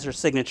 2015 as her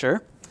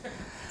signature.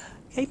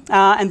 Okay.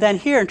 And then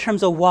here, in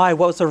terms of what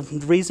was the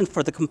reason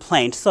for the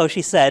complaint? So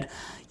she said,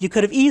 you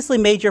could have easily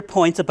made your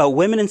points about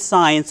women in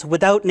science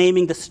without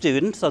naming the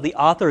student, so the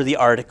author of the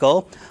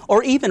article,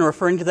 or even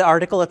referring to the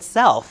article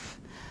itself.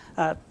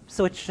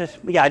 So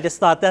I just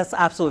thought that's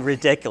absolutely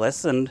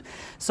ridiculous. And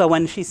so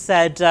when she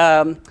said,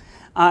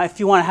 if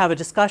you want to have a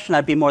discussion,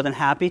 I'd be more than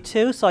happy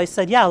to. So I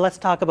said, yeah, let's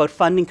talk about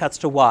funding cuts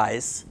to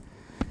WISE.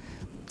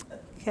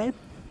 Okay.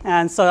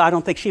 And so I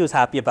don't think she was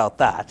happy about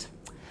that.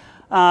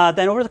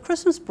 Then over the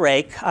Christmas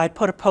break, I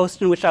put a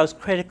post in which I was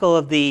critical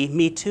of the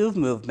Me Too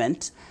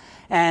movement.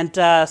 And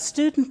a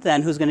student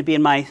then, who's going to be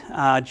in my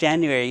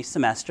January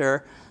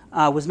semester,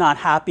 was not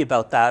happy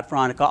about that,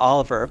 Veronica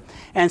Oliver.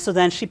 And so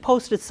then she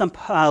posted some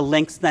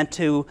links then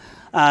to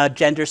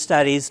gender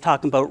studies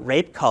talking about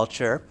rape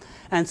culture.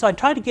 And so I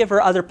tried to give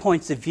her other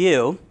points of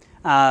view.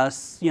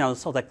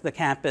 So like the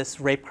campus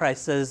rape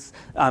crisis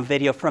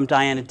video from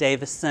Diana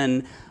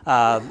Davison,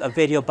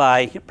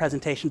 a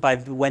presentation by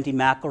Wendy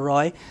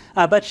McElroy,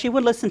 but she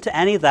wouldn't listen to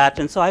any of that,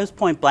 and so I was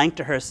point blank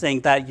to her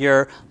saying that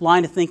your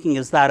line of thinking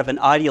is that of an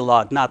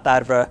ideologue, not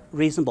that of a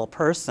reasonable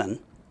person.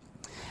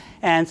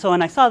 And so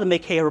when I saw the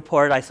McKay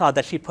report, I saw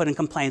that she put in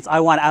complaints, I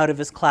want out of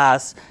his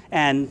class,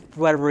 and for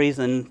whatever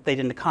reason, they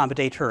didn't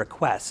accommodate her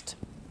request.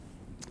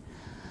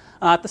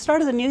 At the start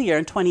of the new year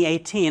in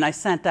 2018, I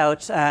sent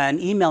out an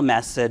email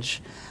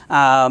message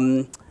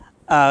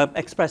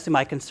expressing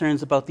my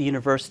concerns about the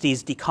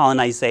university's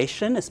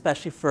decolonization,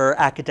 especially for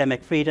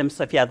academic freedom.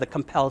 So if you have the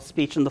compelled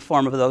speech in the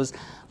form of those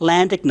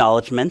land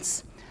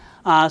acknowledgements.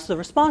 So the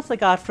response I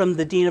got from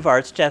the Dean of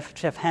Arts,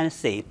 Jeff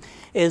Hennessy,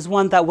 is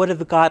one that would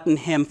have gotten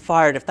him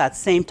fired if that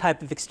same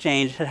type of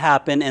exchange had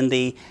happened in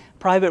the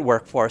private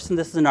workforce. And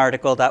this is an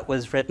article that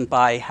was written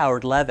by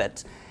Howard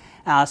Levitt.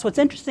 So what's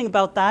interesting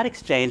about that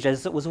exchange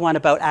is it was one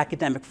about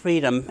academic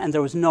freedom, and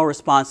there was no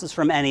responses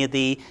from any of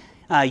the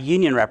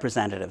union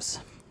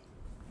representatives.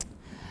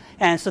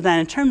 And so then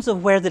in terms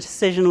of where the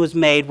decision was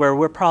made, where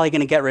we're probably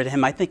going to get rid of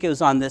him, I think it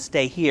was on this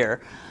day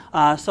here.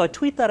 So a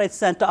tweet that I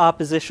sent to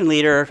opposition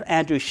leader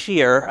Andrew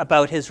Scheer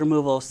about his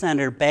removal of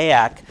Senator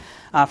Bayak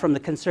from the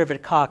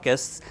Conservative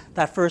caucus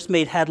that first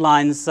made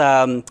headlines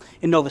in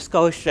Nova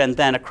Scotia and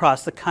then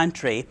across the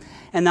country.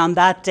 And on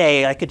that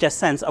day, I could just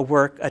sense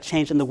a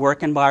change in the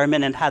work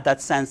environment and had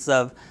that sense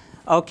of,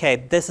 okay,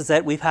 this is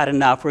it, we've had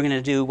enough, we're going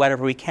to do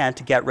whatever we can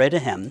to get rid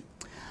of him.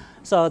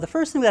 So the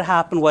first thing that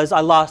happened was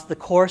I lost the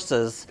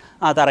courses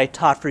that I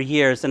taught for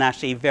years and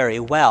actually very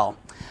well.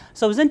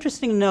 So it was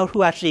interesting to know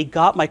who actually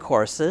got my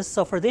courses.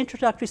 So for the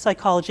Introductory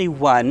Psychology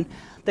 1,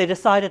 they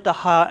decided to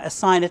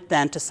assign it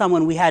then to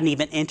someone we hadn't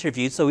even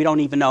interviewed, so we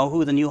don't even know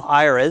who the new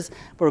hire is,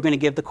 but we're going to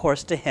give the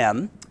course to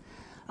him.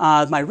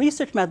 My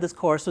research methods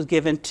course was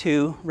given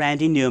to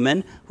Randy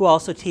Newman, who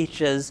also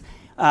teaches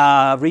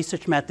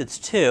research methods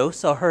too.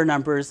 So her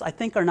numbers, I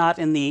think, are not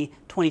in the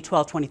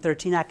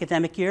 2012-2013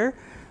 academic year,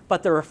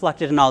 but they're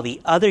reflected in all the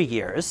other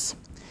years.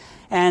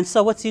 And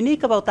so what's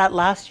unique about that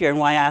last year, and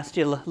why I asked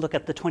you to look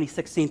at the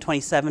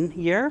 2016-27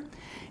 year,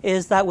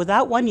 is that with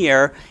that 1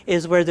 year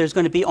is where there's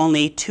going to be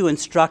only 2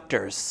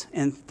 instructors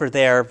for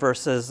there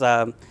versus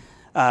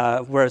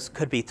whereas it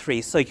could be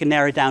 3. So you can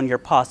narrow down your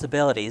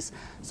possibilities.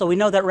 So we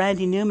know that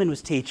Randy Newman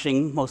was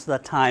teaching most of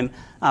that time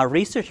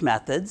research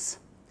methods.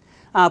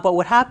 But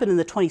what happened in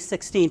the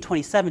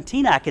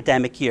 2016-2017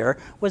 academic year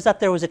was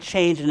that there was a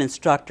change in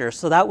instructor.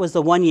 So that was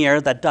the 1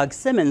 year that Doug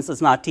Simmons is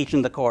not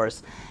teaching the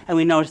course. And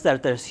we noticed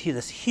that there's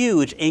this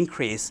huge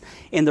increase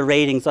in the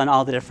ratings on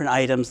all the different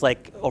items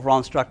like overall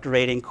instructor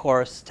rating,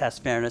 course,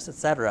 test fairness,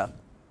 etc.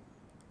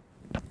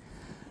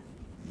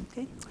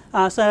 Okay.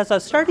 So as I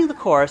was starting the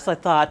course, I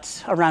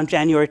thought around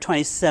January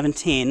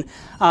 2017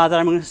 that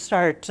I'm going to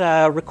start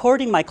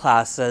recording my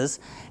classes,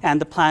 and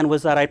the plan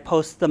was that I'd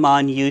post them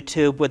on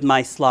YouTube with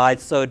my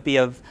slides, so it'd be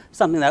of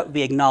something that would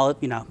be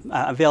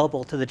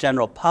available to the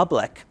general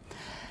public.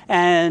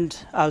 And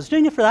I was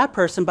doing it for that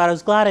person, but I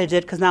was glad I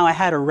did because now I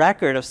had a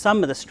record of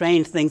some of the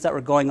strange things that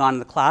were going on in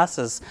the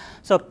classes.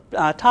 So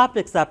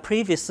topics that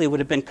previously would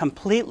have been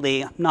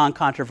completely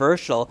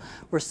non-controversial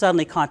were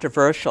suddenly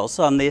controversial.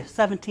 So on the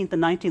 17th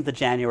and 19th of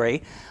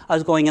January, I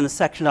was going in the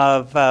section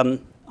of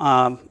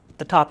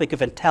the topic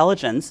of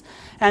intelligence.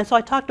 And so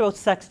I talked about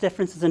sex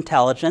differences in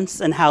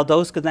intelligence and how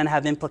those could then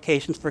have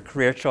implications for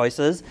career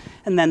choices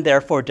and then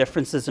therefore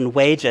differences in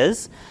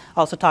wages.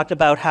 I also talked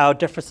about how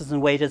differences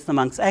in wages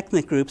amongst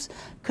ethnic groups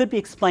could be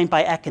explained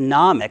by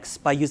economics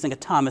by using a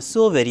Thomas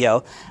Sowell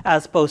video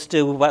as opposed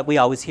to what we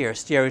always hear,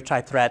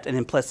 stereotype, threat, and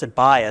implicit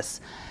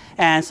bias.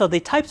 And so the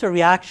types of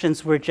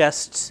reactions were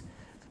just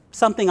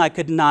something I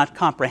could not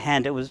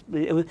comprehend. It was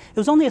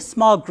only a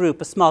small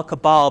group, a small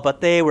cabal, but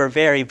they were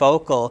very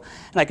vocal.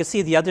 And I could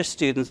see the other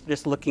students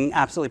just looking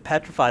absolutely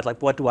petrified,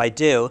 like, what do I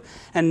do?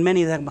 And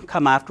many of them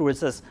come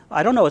afterwards as,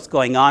 I don't know what's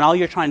going on. All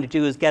you're trying to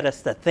do is get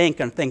us to think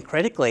and think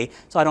critically,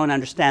 so I don't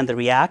understand the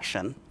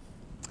reaction.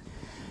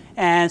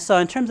 And so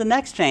in terms of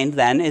next change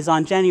then is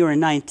on January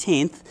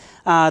 19th,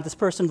 this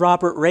person,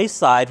 Robert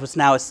Rayside, was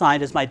now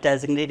assigned as my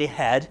designated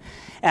head.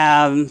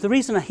 The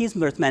reason he's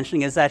worth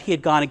mentioning is that he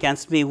had gone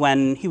against me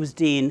when he was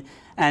dean,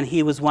 and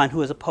he was one who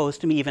was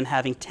opposed to me even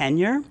having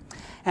tenure.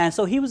 And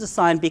so he was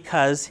assigned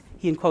because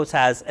he, in quotes,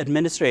 has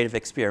administrative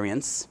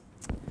experience.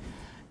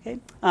 Okay.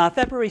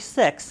 February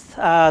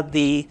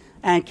 6th,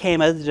 Ann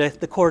Kama,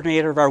 the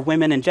coordinator of our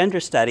Women and Gender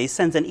Studies,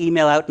 sends an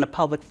email out in a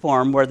public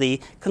forum where the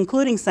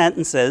concluding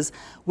sentence is,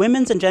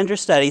 Women's and Gender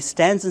Studies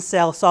stands in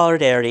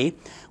solidarity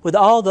with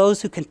all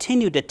those who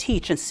continue to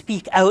teach and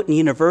speak out in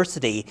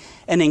university,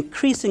 an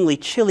increasingly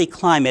chilly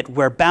climate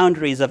where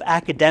boundaries of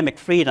academic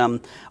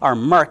freedom are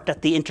marked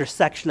at the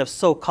intersection of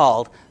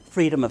so-called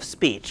freedom of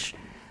speech.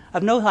 I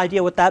have no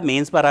idea what that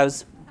means, but I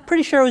was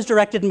pretty sure it was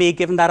directed at me,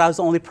 given that I was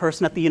the only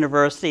person at the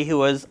university who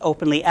was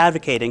openly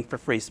advocating for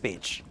free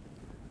speech.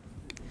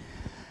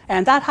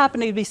 And that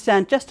happened to be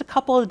sent just a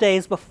couple of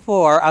days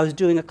before I was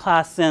doing a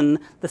class in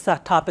the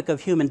topic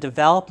of human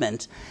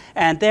development.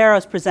 And there I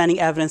was presenting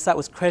evidence that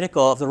was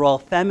critical of the role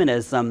of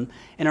feminism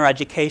in our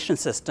education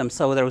system.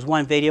 So there was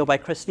one video by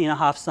Christina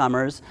Hoff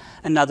Sommers,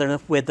 another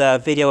with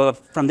a video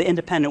from the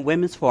Independent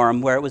Women's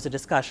Forum where it was a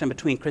discussion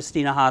between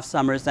Christina Hoff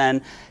Sommers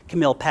and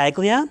Camille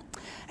Paglia.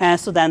 And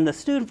so then the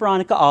student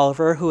Veronica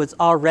Oliver, who was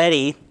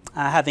already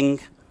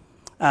having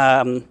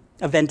a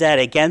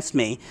vendetta against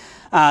me,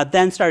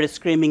 then started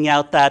screaming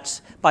out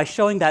that by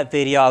showing that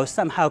video, I was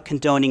somehow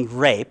condoning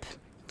rape.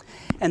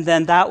 And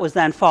then that was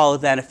then followed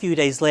then a few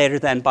days later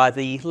then by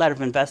the letter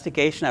of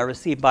investigation I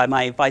received by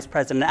my vice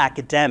president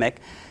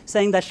academic,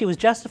 saying that she was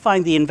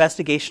justifying the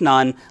investigation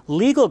on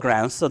legal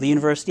grounds, so the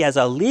university has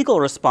a legal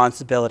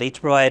responsibility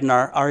to provide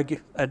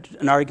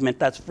an argument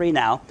that's free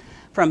now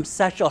from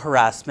sexual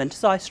harassment.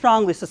 So I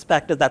strongly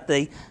suspected that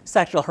the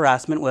sexual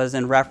harassment was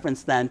in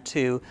reference then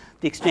to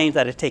the exchange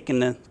that had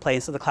taken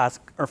place in the class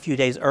a few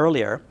days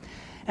earlier.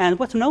 And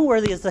what's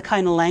noteworthy is the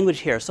kind of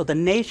language here. So the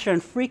nature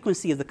and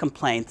frequency of the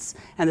complaints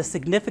and the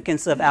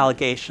significance of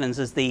allegations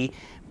is the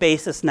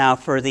basis now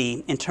for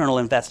the internal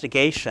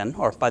investigation,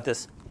 or by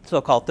this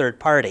so-called third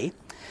party.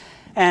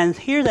 And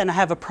here then I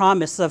have a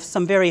promise of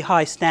some very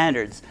high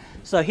standards.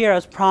 So here I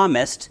was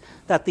promised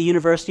that the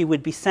university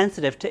would be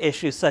sensitive to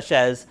issues such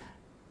as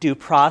due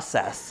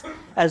process.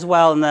 As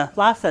well, in the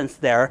last sentence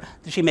there,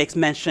 she makes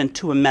mention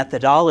to a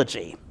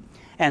methodology.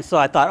 And so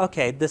I thought,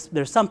 okay,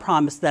 there's some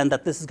promise then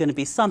that this is going to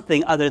be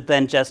something other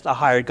than just a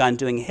hired gun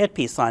doing a hit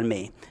piece on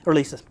me, or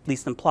at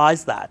least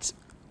implies that.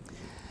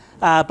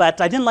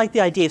 But I didn't like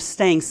the idea of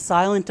staying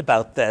silent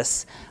about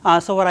this.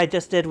 So what I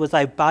just did was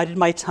I bided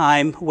my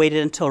time,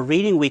 waited until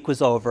reading week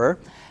was over,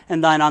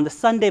 and then on the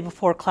Sunday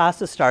before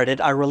classes started,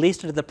 I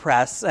released it to the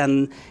press,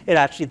 and it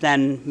actually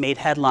then made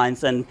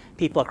headlines, and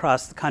people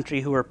across the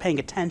country who were paying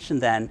attention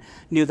then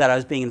knew that I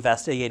was being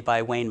investigated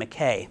by Wayne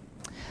McKay.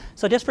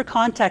 So just for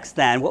context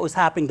then, what was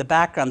happening in the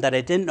background that I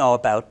didn't know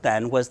about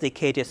then was the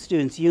Acadia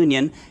Students'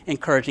 Union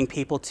encouraging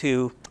people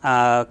to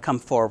come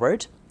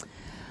forward.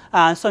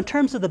 So in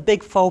terms of the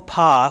big faux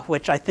pas,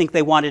 which I think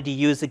they wanted to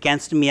use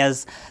against me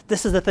as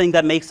this is the thing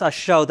that makes us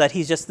show that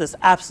he's just this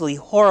absolutely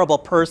horrible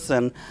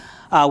person,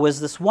 was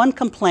this one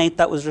complaint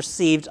that was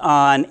received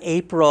on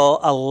April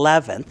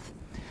 11th.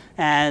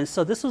 And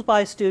so this was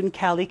by a student,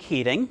 Callie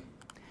Keating.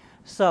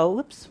 So,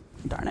 whoops,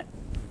 darn it.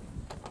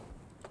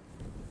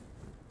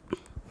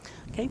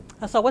 Okay,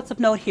 so what's of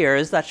note here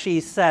is that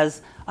she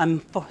says,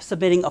 I'm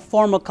submitting a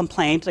formal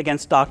complaint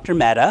against Dr.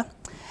 Mehta.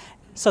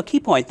 So key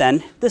point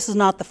then, this is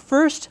not the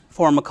first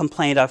formal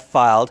complaint I've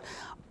filed.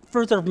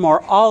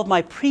 Furthermore, all of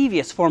my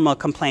previous formal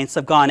complaints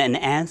have gone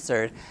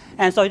unanswered.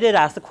 And so I did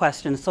ask the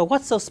question, so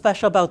what's so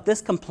special about this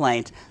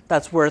complaint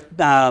that's worth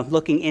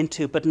looking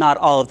into, but not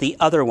all of the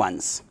other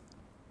ones?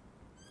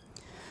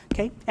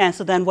 Okay, and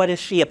so then what is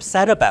she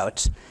upset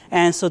about?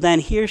 And so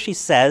then here she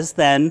says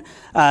then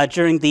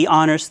during the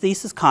honors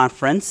thesis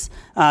conference,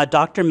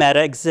 Dr.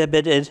 Mehta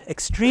exhibited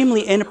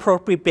extremely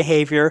inappropriate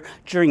behavior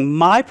during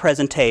my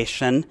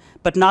presentation,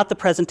 but not the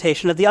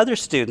presentation of the other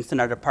students in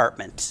our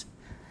department.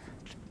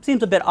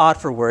 Seems a bit odd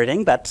for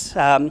wording, but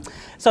so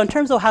in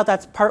terms of how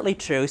that's partly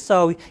true,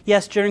 so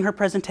yes, during her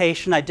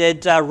presentation I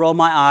did roll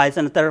my eyes,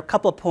 and there are a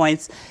couple of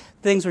points,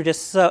 things were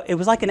just so, it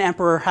was like an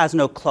emperor has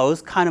no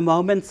clothes kind of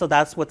moment, so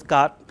that's what's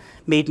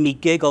made me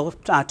giggle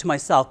to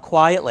myself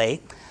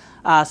quietly.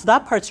 So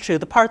that part's true.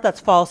 The part that's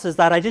false is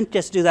that I didn't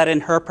just do that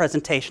in her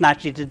presentation, I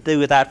actually did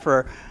do that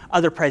for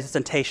other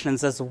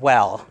presentations as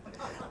well.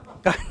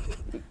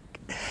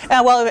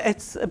 And well,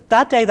 it's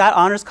that day, that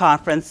honors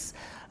conference,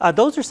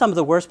 those are some of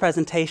the worst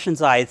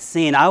presentations I had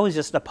seen. I was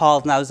just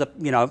appalled, and I was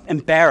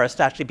embarrassed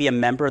to actually be a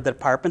member of the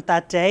department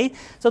that day.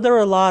 So there were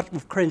a lot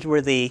of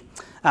cringeworthy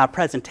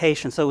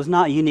presentations, so it was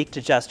not unique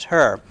to just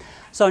her.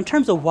 So in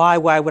terms of why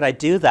would I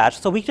do that?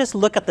 So we just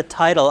look at the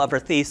title of her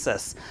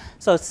thesis.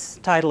 So its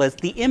title is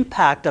The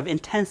Impact of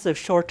Intensive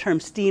Short-Term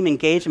STEAM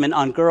Engagement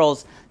on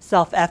Girls'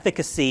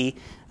 Self-Efficacy,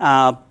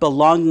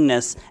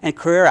 Belongingness, and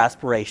Career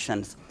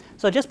Aspirations.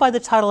 So just by the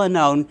title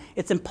alone,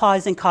 it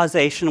implies in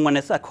causation when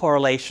it's a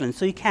correlation.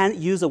 So you can't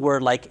use a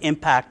word like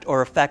impact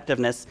or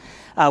effectiveness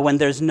when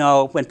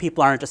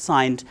people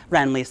aren't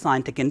randomly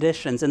assigned to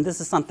conditions. And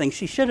this is something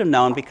she should have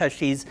known because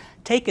she's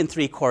taken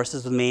 3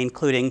 courses with me,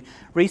 including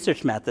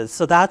research methods.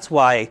 So that's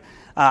why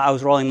I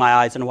was rolling my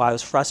eyes and why I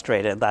was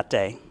frustrated that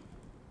day.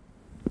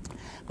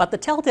 But the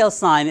telltale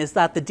sign is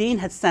that the dean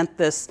had sent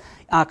this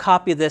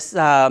copy of this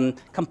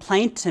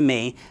complaint to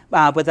me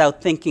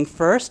without thinking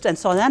first. And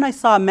so then I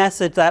saw a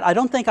message that I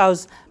don't think I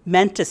was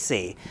meant to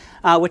see,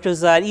 which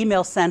was an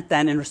email sent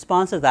then in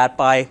response to that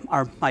by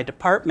my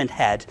department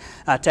head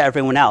to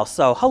everyone else.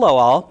 So hello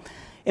all.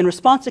 In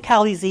response to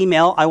Callie's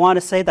email, I want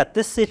to say that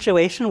this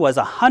situation was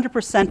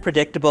 100%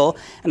 predictable,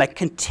 and I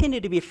continue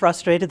to be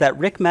frustrated that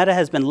Rick Mehta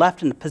has been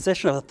left in a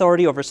position of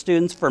authority over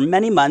students for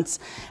many months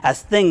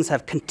as things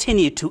have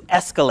continued to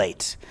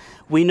escalate.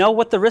 We know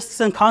what the risks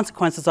and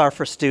consequences are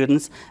for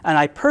students, and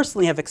I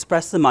personally have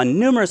expressed them on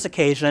numerous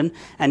occasions,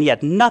 and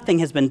yet nothing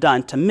has been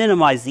done to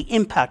minimize the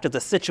impact of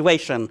the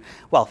situation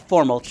while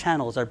formal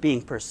channels are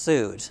being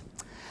pursued.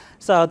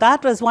 So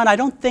that was one I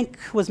don't think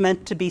was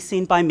meant to be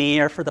seen by me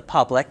or for the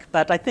public,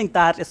 but I think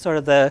that is sort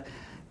of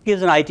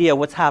gives an idea of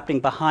what's happening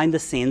behind the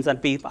scenes. I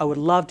would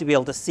love to be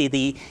able to see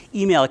the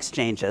email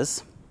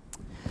exchanges.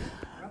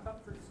 Wrap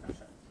up for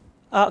discussion.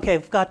 Okay,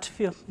 we've got a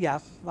few, yeah,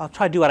 I'll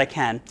try to do what I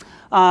can.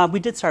 We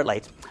did start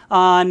late.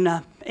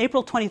 On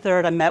April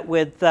 23rd, I met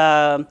with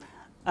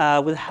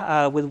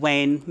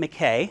Wayne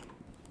McKay.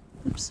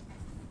 Oops.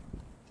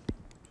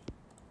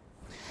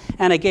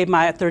 And I gave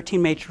my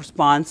 13-page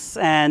response,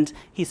 and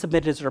he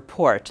submitted his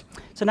report.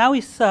 So now we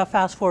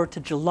fast forward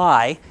to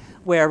July,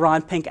 where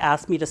Ron Pink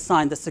asked me to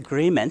sign this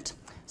agreement.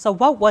 So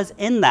what was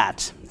in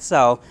that?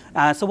 So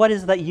what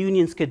is it that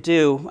unions could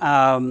do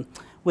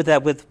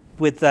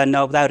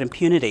without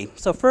impunity?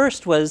 So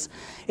first was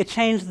it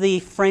changed the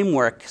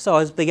framework.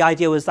 So the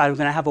idea was that I was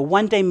going to have a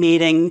one-day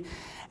meeting.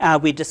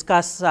 We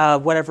discuss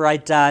whatever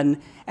I'd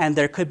done, and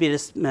there could be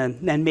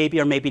and maybe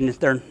or maybe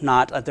there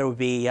not, there would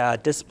be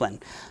discipline.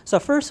 So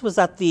first was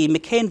that the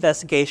McKay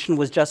investigation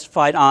was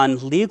justified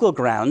on legal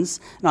grounds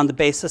and on the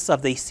basis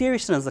of the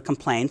seriousness of the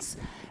complaints.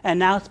 And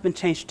now it's been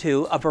changed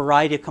to a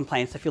variety of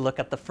complaints if you look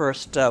at the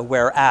first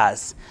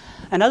whereas.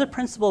 Another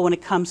principle when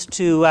it comes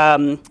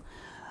to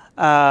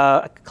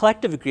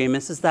collective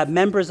agreements is that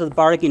members of the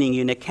bargaining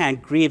unit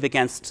can't grieve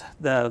against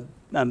the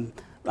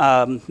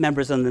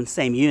members in the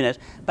same unit.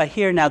 But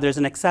here now there's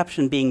an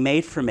exception being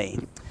made for me.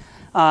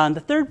 On the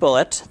third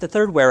bullet, the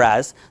third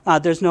whereas,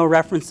 there's no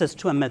references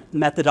to a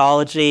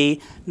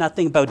methodology,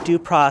 nothing about due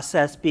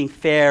process being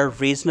fair,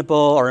 reasonable,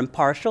 or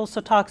impartial, so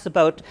it talks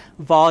about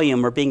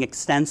volume or being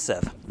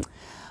extensive.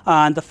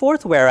 On the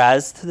fourth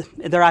whereas,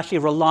 they're actually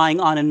relying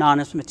on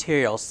anonymous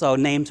material, so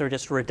names are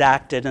just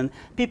redacted, and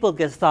people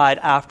decide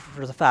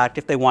after the fact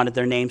if they wanted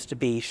their names to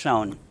be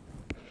shown.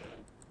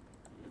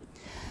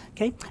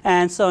 Okay.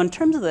 And so in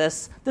terms of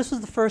this was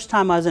the first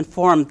time I was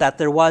informed that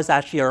there was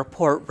actually a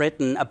report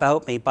written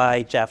about me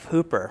by Jeff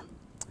Hooper.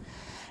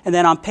 And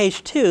then on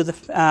page 2,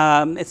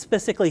 it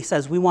specifically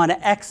says we want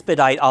to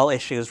expedite all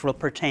issues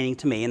pertaining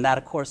to me, and that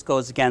of course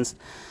goes against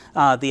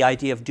the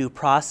idea of due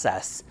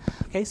process.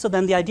 Okay, so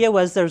then the idea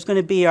was there was going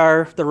to be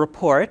the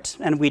report,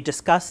 and we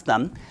discussed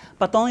them.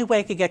 But the only way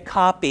I could get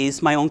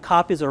copies, my own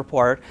copies of the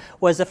report,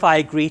 was if I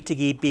agreed to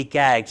be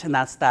gagged, and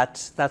that's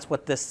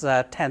what this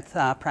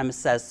 10th premise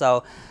says.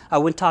 So I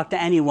wouldn't talk to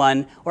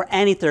anyone or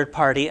any third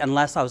party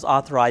unless I was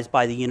authorized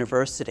by the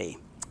university.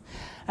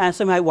 And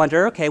so you might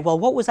wonder, okay, well,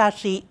 what was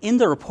actually in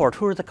the report?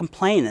 Who are the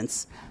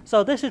complainants?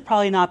 So this should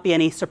probably not be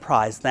any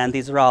surprise then.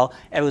 These are all,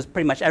 it was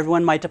pretty much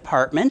everyone in my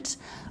department.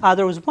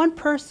 There was one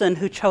person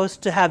who chose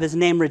to have his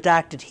name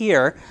redacted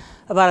here,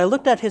 but I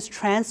looked at his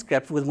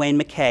transcript with Wayne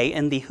McKay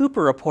in the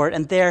Hooper report,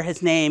 and there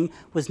his name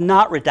was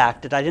not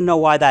redacted. I didn't know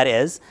why that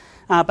is,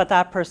 but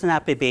that person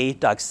happened to be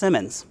Doug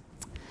Simmons.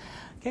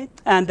 Okay.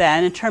 And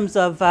then in terms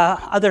of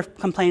other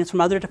complaints from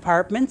other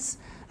departments,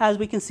 as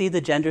we can see,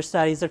 the gender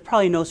studies, there's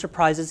probably no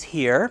surprises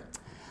here.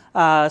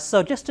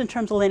 So just in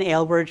terms of Lynn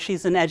Aylward,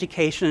 she's in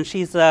education, and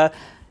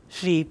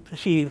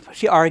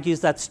she argues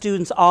that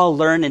students all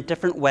learn in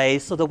different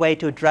ways, so the way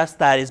to address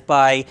that is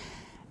by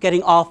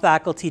getting all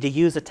faculty to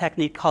use a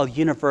technique called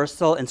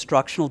universal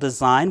instructional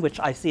design, which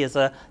I see as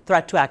a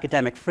threat to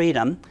academic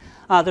freedom.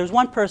 There's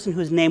one person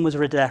whose name was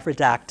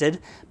redacted,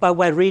 but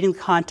when reading the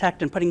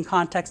context and putting in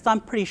context, I'm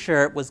pretty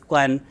sure it was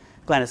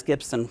Glennis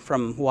Gibson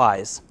from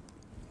WISE.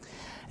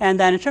 And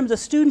then in terms of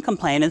student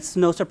complainants,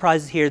 no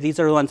surprises here.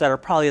 These are the ones that are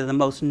probably the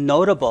most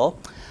notable.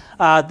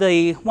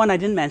 The one I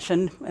didn't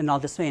mention, and I'll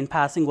just say in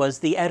passing, was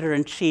the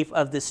editor-in-chief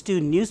of the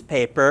student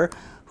newspaper,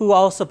 who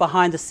also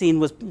behind the scene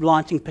was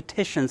launching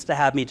petitions to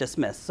have me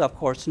dismissed. So of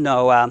course,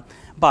 no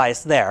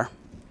bias there.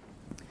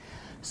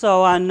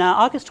 So on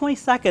August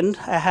 22nd,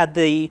 I had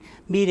the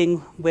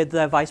meeting with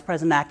the Vice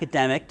President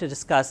Academic to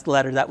discuss the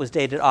letter that was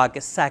dated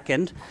August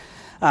 2nd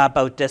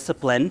about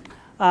discipline.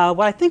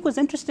 What I think was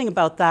interesting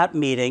about that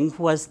meeting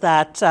was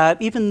that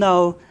even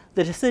though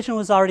the decision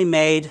was already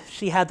made,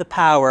 she had the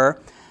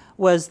power,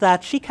 was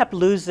that she kept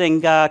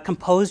losing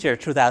composure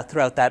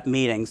throughout that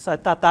meeting. So I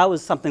thought that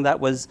was something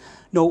that was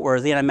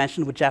noteworthy, and I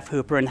mentioned with Jeff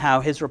Hooper and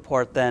how his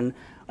report then,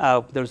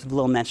 there was a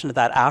little mention of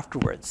that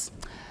afterwards.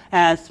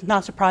 And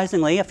not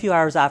surprisingly, a few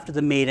hours after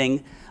the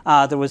meeting,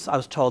 I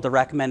was told the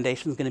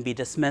recommendation was going to be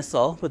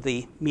dismissal, with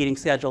the meeting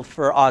scheduled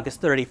for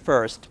August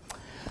 31st.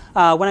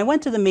 When I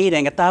went to the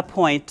meeting, at that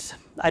point,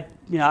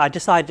 I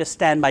decided to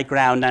stand my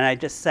ground, and I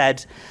just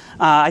said,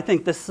 I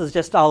think this is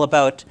just all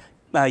about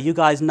you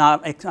guys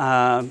not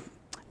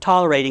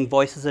tolerating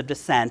voices of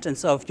dissent, and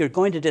so if you're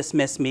going to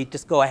dismiss me,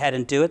 just go ahead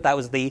and do it. That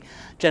was the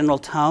general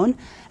tone,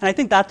 and I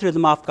think that threw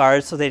them off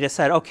guard, so they just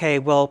said, okay,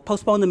 we'll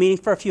postpone the meeting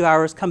for a few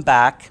hours, come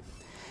back.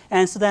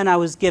 And so then I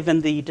was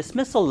given the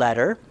dismissal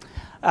letter,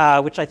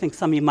 which I think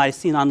some of you might have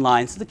seen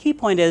online. So the key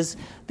point is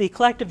the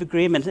collective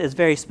agreement is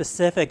very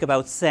specific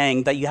about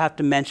saying that you have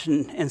to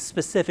mention in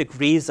specific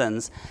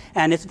reasons.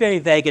 And it's very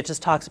vague. It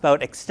just talks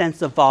about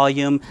extensive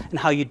volume and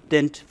how you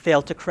didn't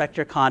fail to correct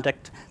your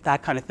conduct,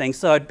 that kind of thing.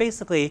 So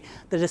basically,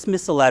 the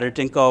dismissal letter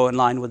didn't go in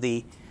line with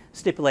the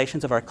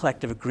stipulations of our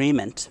collective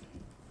agreement.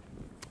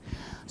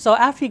 So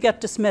after you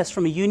get dismissed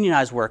from a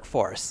unionized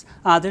workforce,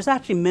 there's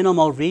actually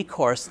minimal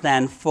recourse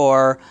then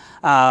for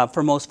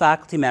most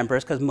faculty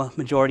members, because the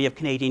majority of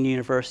Canadian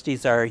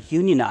universities are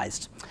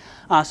unionized.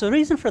 So the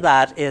reason for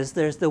that is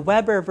there's the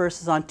Weber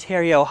versus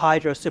Ontario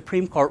Hydro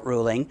Supreme Court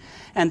ruling,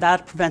 and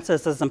that prevents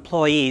us as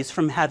employees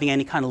from having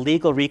any kind of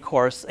legal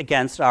recourse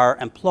against our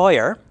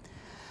employer.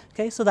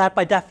 Okay, so that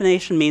by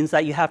definition means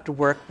that you have to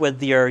work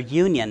with your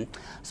union.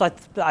 So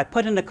I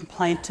put in a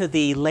complaint to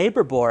the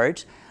Labour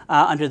Board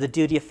under the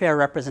duty of fair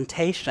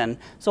representation.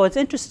 So what's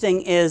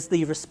interesting is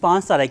the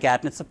response that I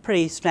get, and it's a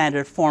pretty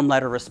standard form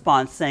letter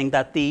response saying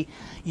that the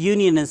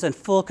union is in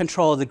full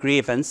control of the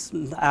grievance.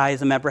 I,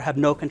 as a member, have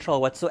no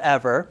control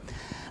whatsoever.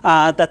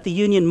 That the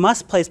union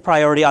must place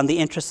priority on the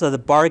interests of the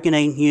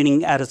bargaining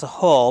union as a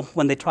whole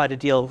when they try to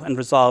deal and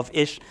resolve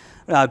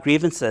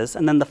grievances.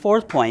 And then the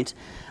fourth point,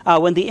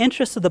 when the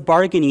interests of the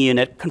bargaining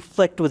unit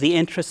conflict with the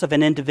interests of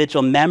an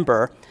individual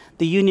member,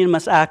 the union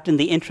must act in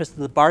the interest of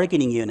the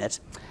bargaining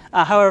unit.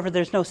 However,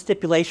 there's no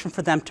stipulation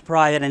for them to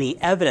provide any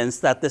evidence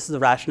that this is the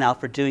rationale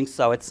for doing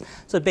so.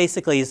 So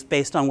basically it's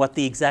based on what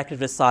the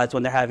executive decides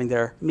when they're having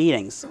their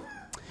meetings.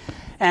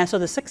 And so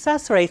the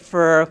success rate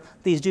for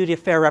these duty of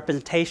fair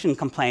representation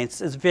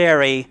complaints is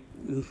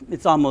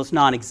it's almost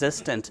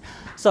non-existent.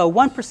 So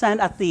 1%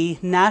 at the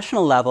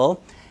national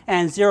level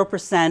and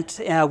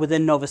 0%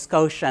 within Nova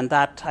Scotia, and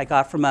that I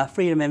got from a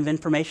Freedom of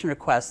Information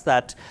request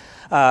that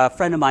a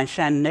friend of mine,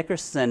 Shannon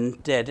Nickerson,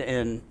 did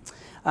in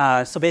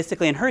so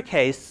basically in her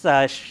case,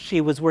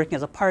 she was working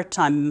as a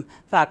part-time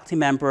faculty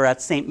member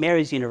at St.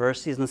 Mary's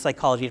University in the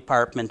psychology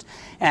department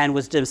and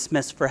was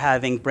dismissed for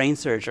having brain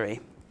surgery.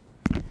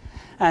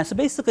 So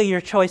basically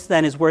your choice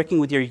then is working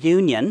with your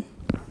union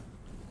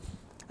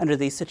under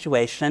this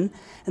situation,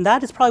 and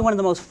that is probably one of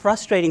the most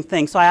frustrating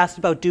things. So I asked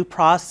about due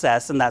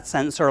process in that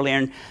sentence earlier,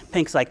 and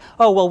Pink's like,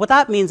 oh, well, what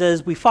that means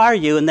is we fire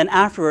you, and then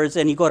afterwards,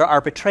 and you go to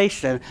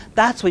arbitration.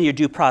 That's when your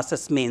due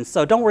process means.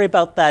 So don't worry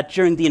about that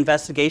during the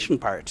investigation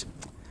part.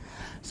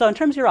 So in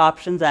terms of your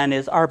options then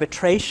is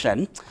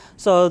arbitration.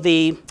 So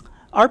the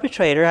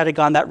arbitrator, had I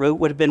gone that route,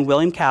 would have been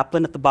William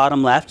Kaplan at the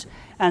bottom left.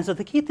 And so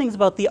the key things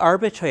about the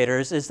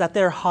arbitrators is that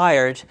they're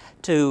hired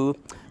to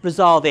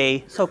resolve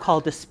a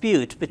so-called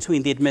dispute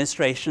between the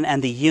administration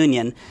and the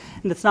union.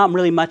 And it's not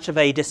really much of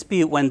a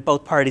dispute when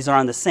both parties are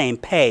on the same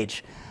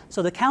page.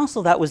 So the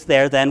counsel that was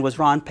there then was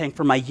Ron Pink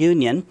for my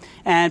union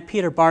and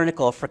Peter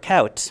Barnacle for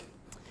COUT.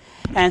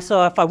 And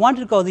so if I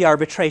wanted to go the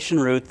arbitration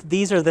route,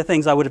 these are the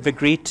things I would have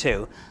agreed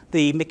to.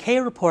 The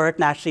McKay report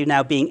actually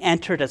now being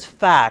entered as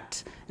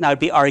fact, and I would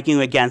be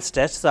arguing against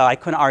it, so I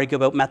couldn't argue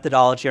about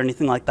methodology or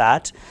anything like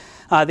that.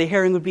 The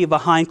hearing would be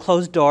behind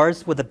closed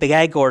doors with a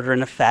gag order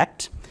in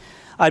effect.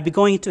 I'd be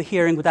going into a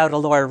hearing without a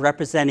lawyer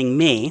representing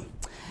me.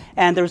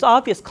 And there was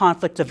obvious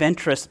conflict of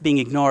interest being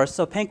ignored,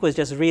 so Pink was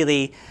just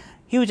really,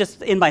 he was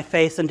just in my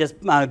face and just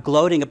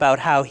gloating about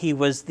how he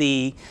was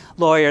the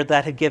lawyer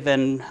that had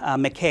given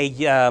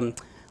McKay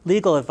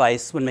legal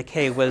advice when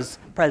McKay was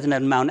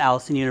president of Mount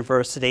Allison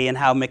University, and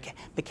how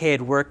McKay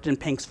had worked in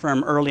Pink's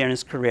firm earlier in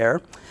his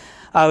career.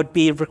 I would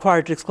be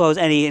required to disclose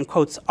any, in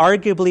quotes,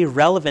 arguably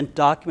relevant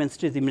documents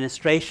to the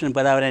administration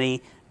without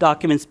any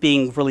documents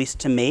being released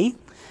to me.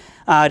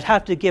 I'd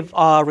have to give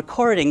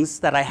recordings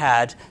that I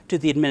had to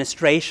the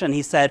administration.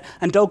 He said,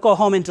 and don't go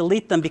home and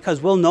delete them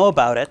because we'll know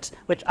about it,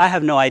 which I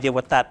have no idea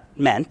what that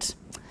meant.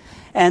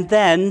 And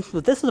then,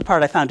 well, this is the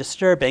part I found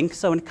disturbing.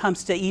 So when it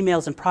comes to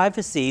emails and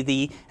privacy,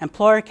 the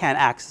employer can't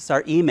access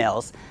our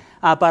emails.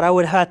 But I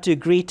would have to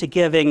agree to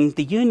giving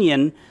the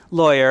union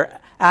lawyer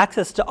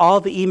access to all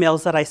the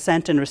emails that I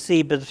sent and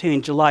received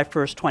between July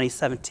 1st,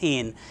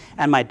 2017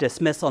 and my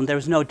dismissal. And there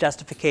was no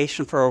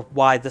justification for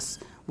why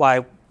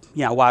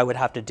I would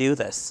have to do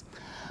this.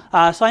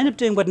 So I ended up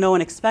doing what no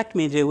one expected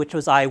me to do, which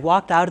was I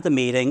walked out of the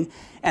meeting,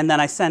 and then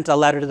I sent a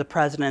letter to the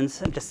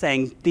presidents just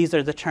saying, these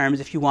are the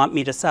terms if you want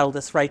me to settle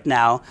this right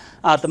now.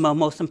 The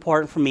most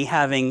important for me,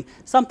 having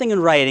something in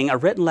writing, a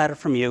written letter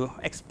from you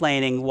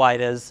explaining why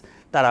it is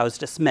that I was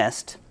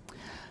dismissed.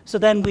 So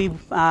then we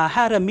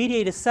had a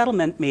mediated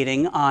settlement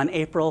meeting on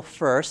April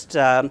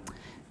 1st.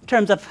 In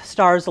terms of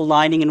stars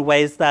aligning in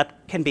ways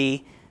that can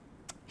be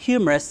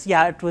humorous,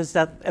 yeah, it was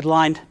that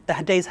aligned, the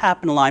days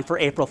happened to align for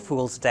April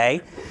Fool's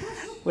Day,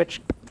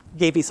 which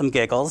gave me some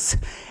giggles.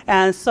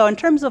 And so in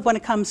terms of when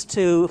it comes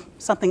to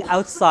something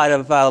outside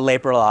of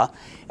labor law,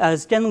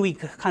 generally we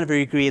kind of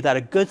agree that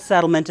a good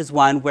settlement is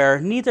one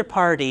where neither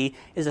party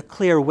is a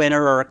clear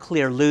winner or a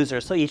clear loser,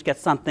 so each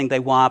gets something they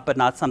want but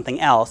not something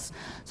else.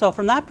 So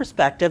from that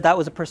perspective, that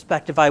was a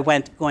perspective I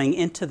went going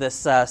into this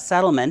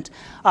settlement.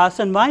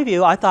 So in my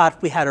view, I thought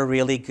we had a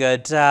really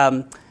good,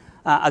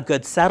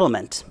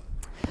 settlement.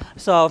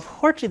 So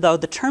unfortunately, though,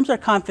 the terms are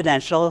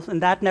confidential,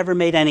 and that never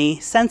made any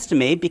sense to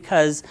me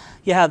because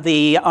you have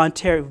the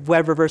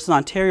Weber versus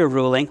Ontario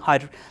ruling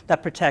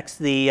that protects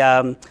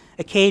the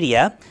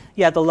Acadia.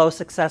 You have the low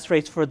success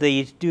rates for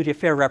the duty of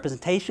fair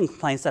representation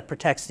complaints that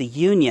protects the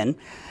union.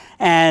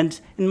 And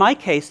in my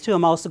case, too,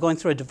 I'm also going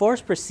through a divorce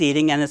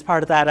proceeding, and as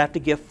part of that, I have to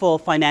give full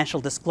financial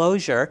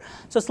disclosure.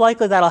 So it's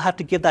likely that I'll have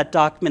to give that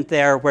document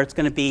there where it's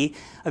going to be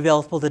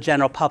available to the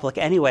general public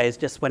anyways,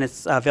 just when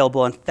it's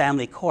available in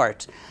family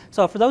court.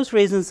 So for those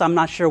reasons, I'm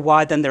not sure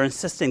why then they're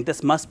insisting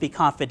this must be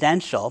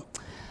confidential.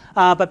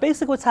 But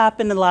basically what's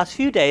happened in the last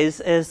few days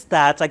is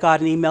that I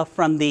got an email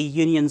from the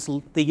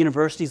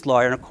university's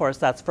lawyer, and of course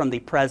that's from the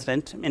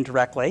president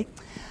indirectly,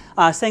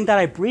 saying that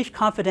I breached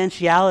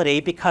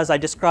confidentiality because I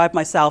described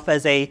myself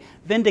as a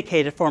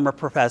vindicated former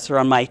professor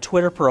on my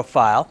Twitter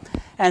profile.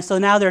 And so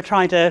now they're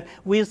trying to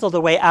weasel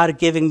their way out of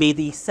giving me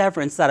the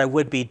severance that I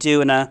would be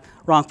due in a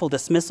wrongful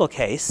dismissal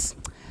case.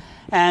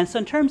 And so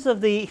in terms of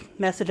the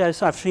message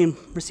I've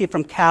received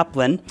from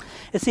Kaplan,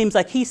 it seems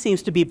like he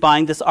seems to be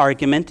buying this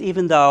argument,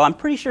 even though I'm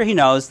pretty sure he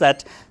knows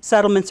that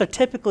settlements are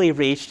typically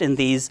reached in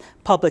these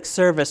public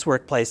service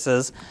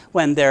workplaces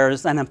when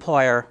there's an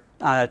employer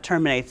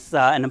terminates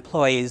an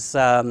employee's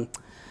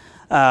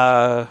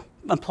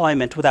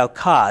employment without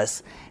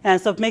cause.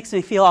 And so it makes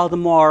me feel all the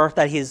more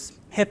that he's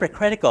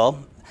hypocritical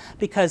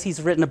because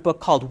he's written a book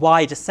called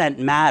Why Dissent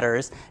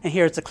Matters, and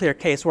here it's a clear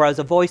case where I was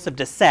a voice of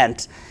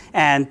dissent,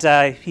 and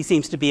he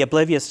seems to be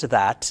oblivious to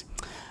that.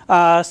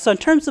 So in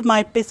terms of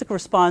my basic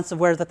response of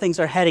where the things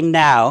are heading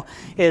now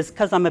is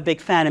because I'm a big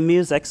fan of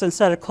music, so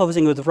instead of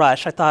closing with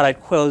Rush, I thought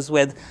I'd close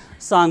with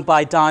a song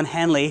by Don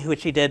Henley,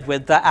 which he did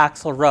with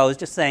Axl Rose,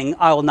 just saying,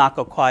 "I will not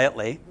go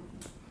quietly."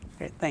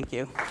 Great, thank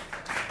you.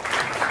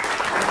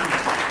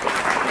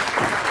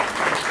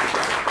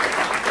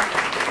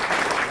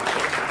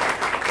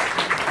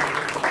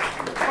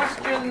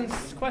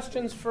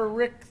 Questions for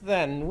Rick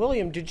then.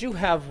 William, did you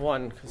have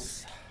one?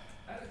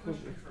 I had a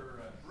question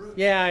for Bruce.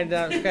 Yeah, I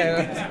know.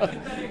 Okay.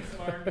 Thanks,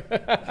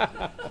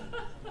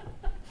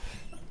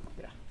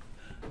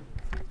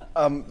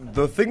 Mark.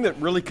 The thing that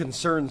really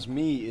concerns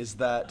me is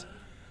that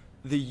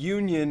the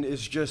union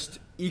is just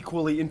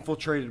equally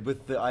infiltrated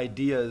with the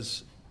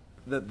ideas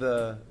that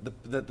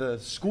the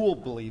school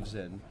believes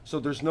in. So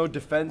there's no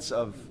defense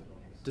of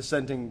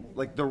dissenting.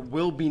 Like, there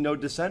will be no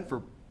dissent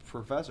for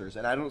professors,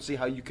 and I don't see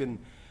how you can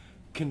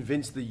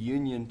convince the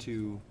union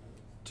to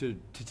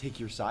take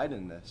your side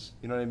in this.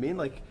 You know what I mean?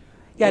 Like,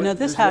 yeah, no,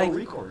 this there's no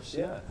recourse.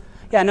 Yeah.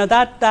 Yeah, no,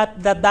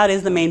 that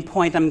is the main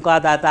point. I'm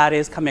glad that that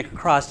is coming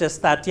across.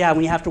 Just that, yeah,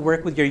 when you have to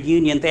work with your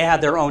union, they have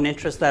their own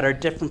interests that are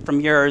different from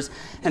yours,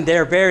 and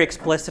they're very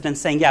explicit in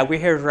saying, yeah, we're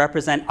here to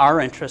represent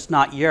our interests,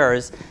 not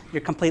yours.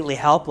 You're completely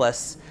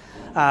helpless.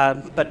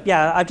 But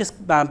yeah, I've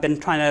just been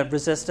trying to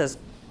resist as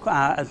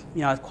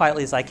as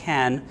quietly as I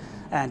can,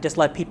 and just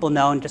let people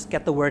know and just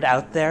get the word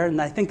out there.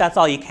 And I think that's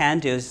all you can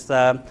do. Is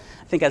I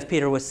think, as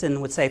Peter would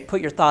say,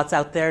 put your thoughts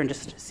out there and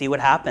just see what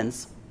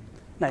happens.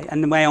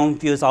 And my own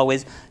view is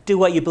always do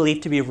what you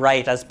believe to be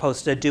right as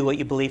opposed to do what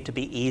you believe to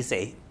be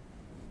easy.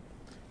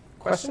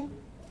 Question?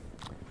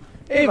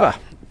 Ava.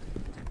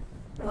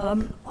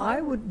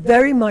 I would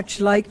very much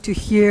like to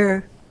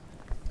hear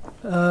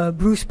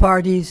Bruce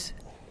Pardy's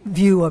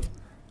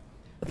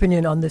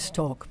opinion on this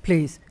talk,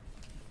 please.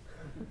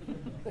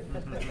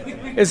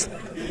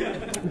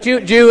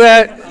 Did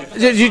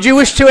you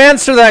wish to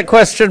answer that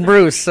question,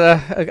 Bruce?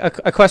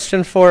 A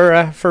question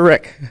for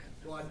Rick.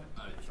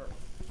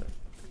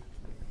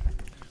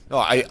 No,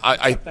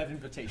 that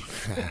invitation.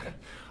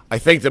 I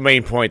think the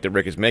main point that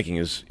Rick is making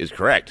is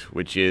correct,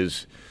 which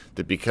is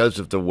that because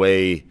of the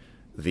way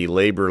the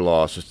labor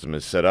law system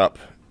is set up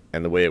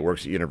and the way it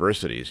works at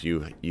universities,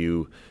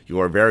 you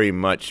are very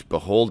much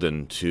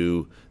beholden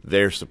to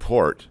their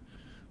support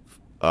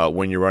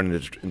when you run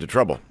into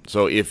trouble.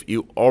 So if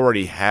you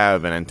already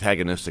have an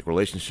antagonistic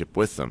relationship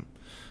with them,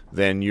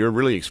 then you're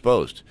really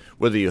exposed,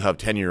 whether you have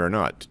tenure or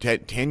not.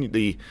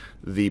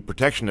 The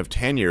protection of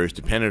tenure is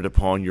dependent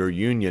upon your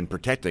union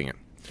protecting it.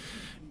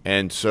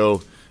 And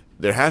so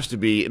there has to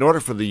be, in order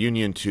for the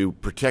union to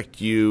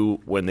protect you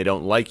when they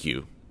don't like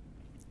you,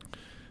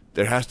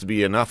 there has to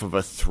be enough of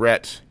a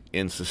threat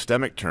in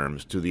systemic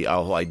terms to the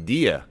whole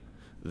idea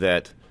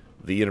that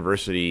the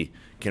university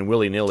can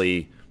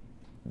willy-nilly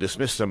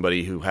dismiss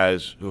somebody who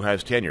has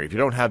tenure. If you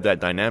don't have that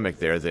dynamic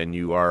there, then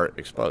you are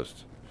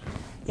exposed.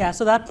 Yeah,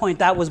 so that point,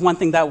 that was one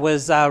thing that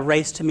was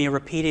raised to me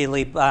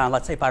repeatedly,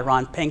 let's say by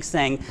Ron Pink,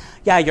 saying,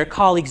 yeah, your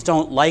colleagues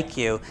don't like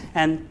you.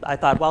 And I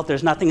thought, well,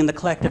 there's nothing in the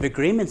collective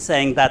agreement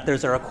saying that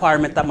there's a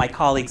requirement that my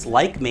colleagues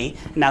like me.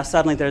 And now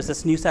suddenly there's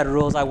this new set of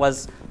rules that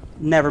was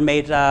never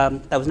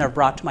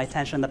brought to my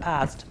attention in the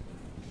past.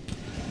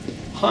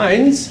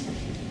 Heinz,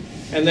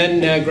 and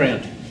then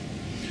Grant.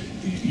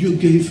 You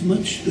gave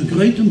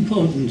great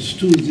importance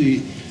to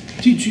the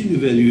teaching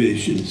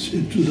evaluations,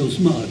 to those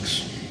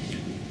marks.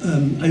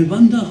 I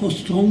wonder how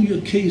strong your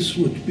case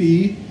would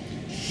be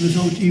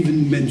without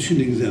even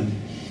mentioning them.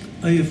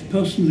 I have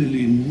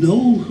personally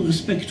no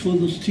respect for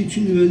those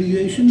teaching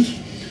evaluations,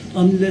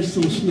 unless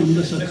those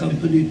numbers are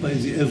accompanied by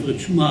the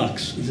average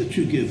marks that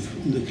you give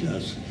in the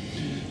class.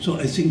 So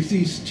I think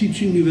these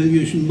teaching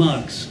evaluation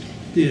marks,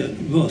 they are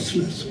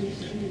worthless.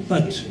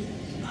 But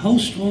how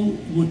strong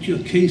would your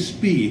case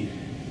be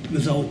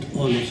without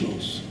all of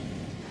those?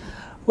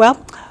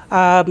 Well,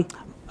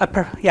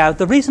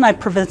 the reason I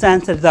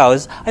presented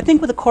those, I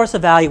think with the course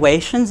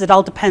evaluations, it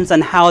all depends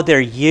on how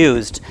they're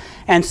used.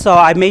 And so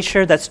I made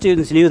sure that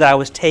students knew that I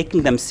was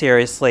taking them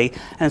seriously.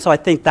 And so I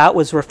think that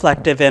was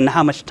reflective in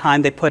how much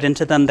time they put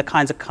into them, the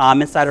kinds of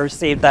comments that I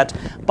received that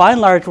by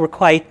and large were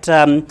quite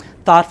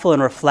thoughtful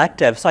and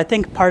reflective. So I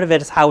think part of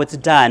it is how it's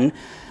done.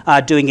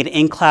 Doing it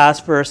in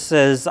class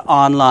versus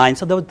online.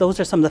 So those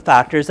are some of the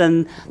factors.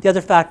 And the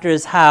other factor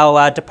is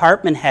how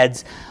department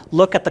heads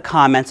look at the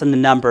comments and the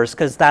numbers,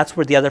 because that's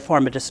where the other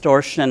form of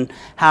distortion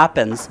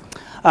happens.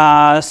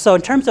 So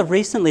in terms of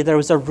recently, there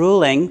was a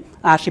ruling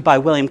actually by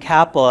William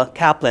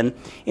Kaplan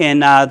in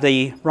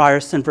the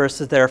Ryerson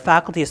versus their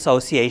faculty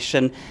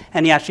association,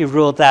 and he actually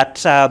ruled that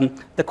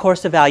the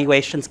course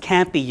evaluations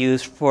can't be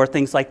used for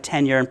things like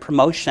tenure and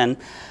promotion.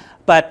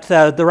 But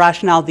the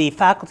rationale the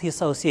faculty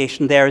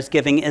association there is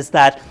giving is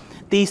that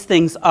these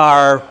things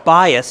are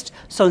biased.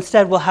 So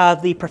instead we'll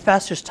have the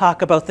professors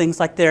talk about things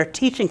like their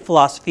teaching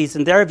philosophies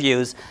and their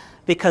views,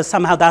 because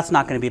somehow that's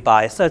not going to be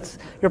biased. So you're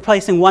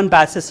replacing one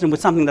bad system with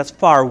something that's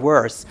far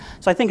worse.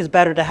 So I think it's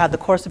better to have the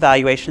course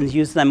evaluations,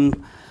 use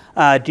them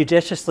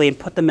judiciously and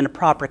put them in a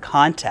proper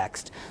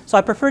context. So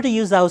I prefer to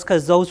use those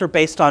because those are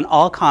based on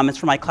all comments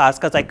from my class,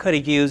 because I could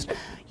have used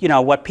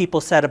what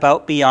people said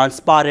about me on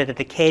Spotted at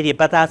Acadia,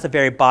 but that's a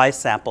very biased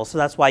sample. So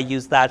that's why I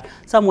use that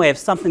some way of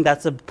something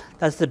that's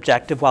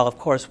objective, while of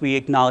course we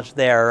acknowledge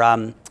their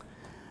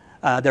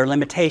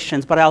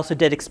limitations. But I also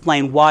did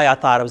explain why I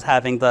thought I was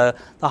having the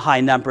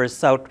high numbers,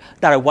 so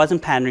that I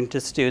wasn't pandering to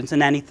students,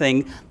 and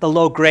the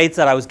low grades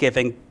that I was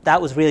giving,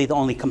 that was really the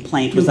only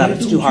complaint, was that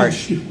it's too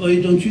harsh.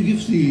 Why don't you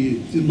give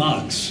the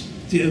marks,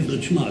 the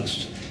average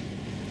marks?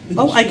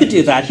 Oh, I could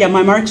do that. Yeah,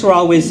 my marks were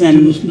always in...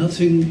 There was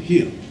nothing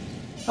here.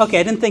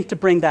 Okay, I didn't think to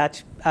bring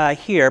that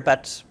here,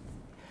 but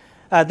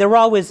they were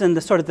always in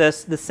the sort of the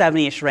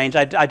 70-ish range.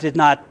 I did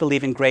not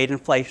believe in grade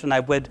inflation.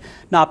 I would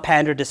not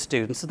pander to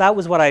students. So that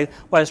was what I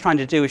was trying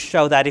to do, is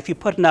show that if you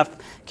put enough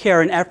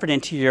care and effort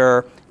into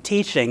your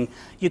teaching,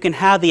 you can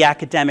have the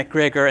academic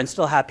rigor and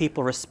still have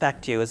people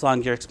respect you as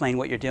long as you're explaining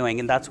what you're doing,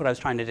 and that's what I was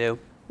trying to do.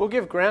 We'll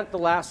give Grant the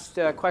last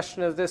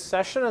question of this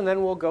session, and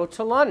then we'll go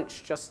to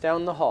lunch just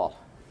down the hall.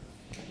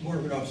 More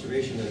of an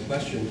observation than a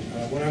question.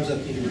 When I was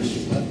at the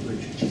University of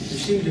Lethbridge, there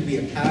seemed to be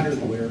a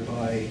pattern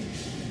whereby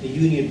the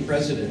union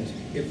president,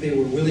 if they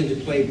were willing to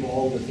play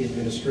ball with the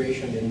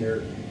administration in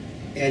their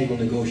annual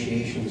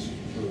negotiations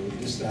for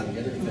this, that, and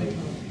the other thing,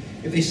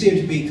 if they seemed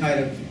to be kind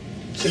of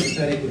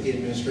sympathetic with the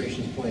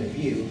administration's point of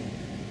view,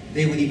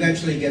 they would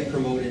eventually get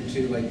promoted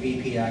to like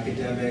VP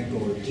academic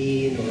or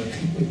dean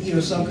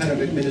or some kind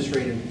of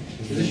administrative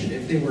position.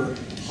 If they were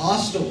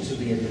hostile to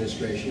the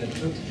administration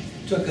and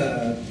took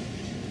a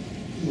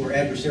more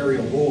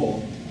adversarial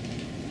role,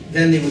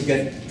 then they would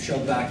get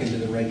shoved back into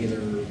the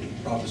regular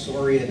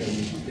professoriate,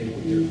 and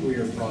their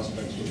career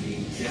prospects would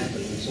be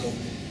dampened. And so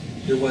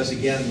there was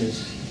again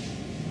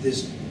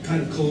this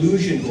kind of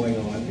collusion going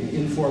on,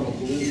 informal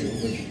collusion,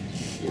 which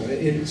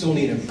it's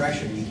only an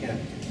impression. You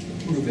can't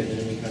prove it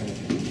in any kind of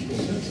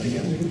sense, I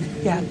guess.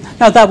 Yeah.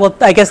 No,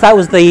 I guess that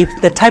was the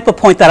type of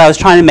point that I was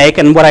trying to make,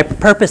 and what I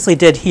purposely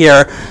did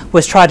here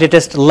was try to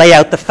just lay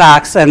out the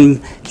facts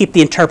and keep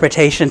the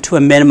interpretation to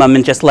a minimum,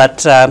 and just let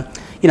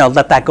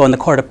that go in the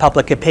court of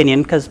public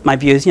opinion, because my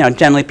view is,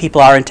 generally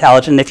people are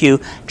intelligent. If you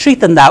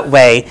treat them that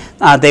way,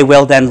 they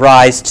will then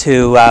rise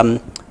to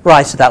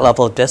that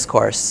level of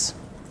discourse.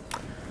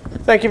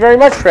 Thank you very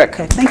much, Rick.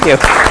 Okay, thank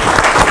you.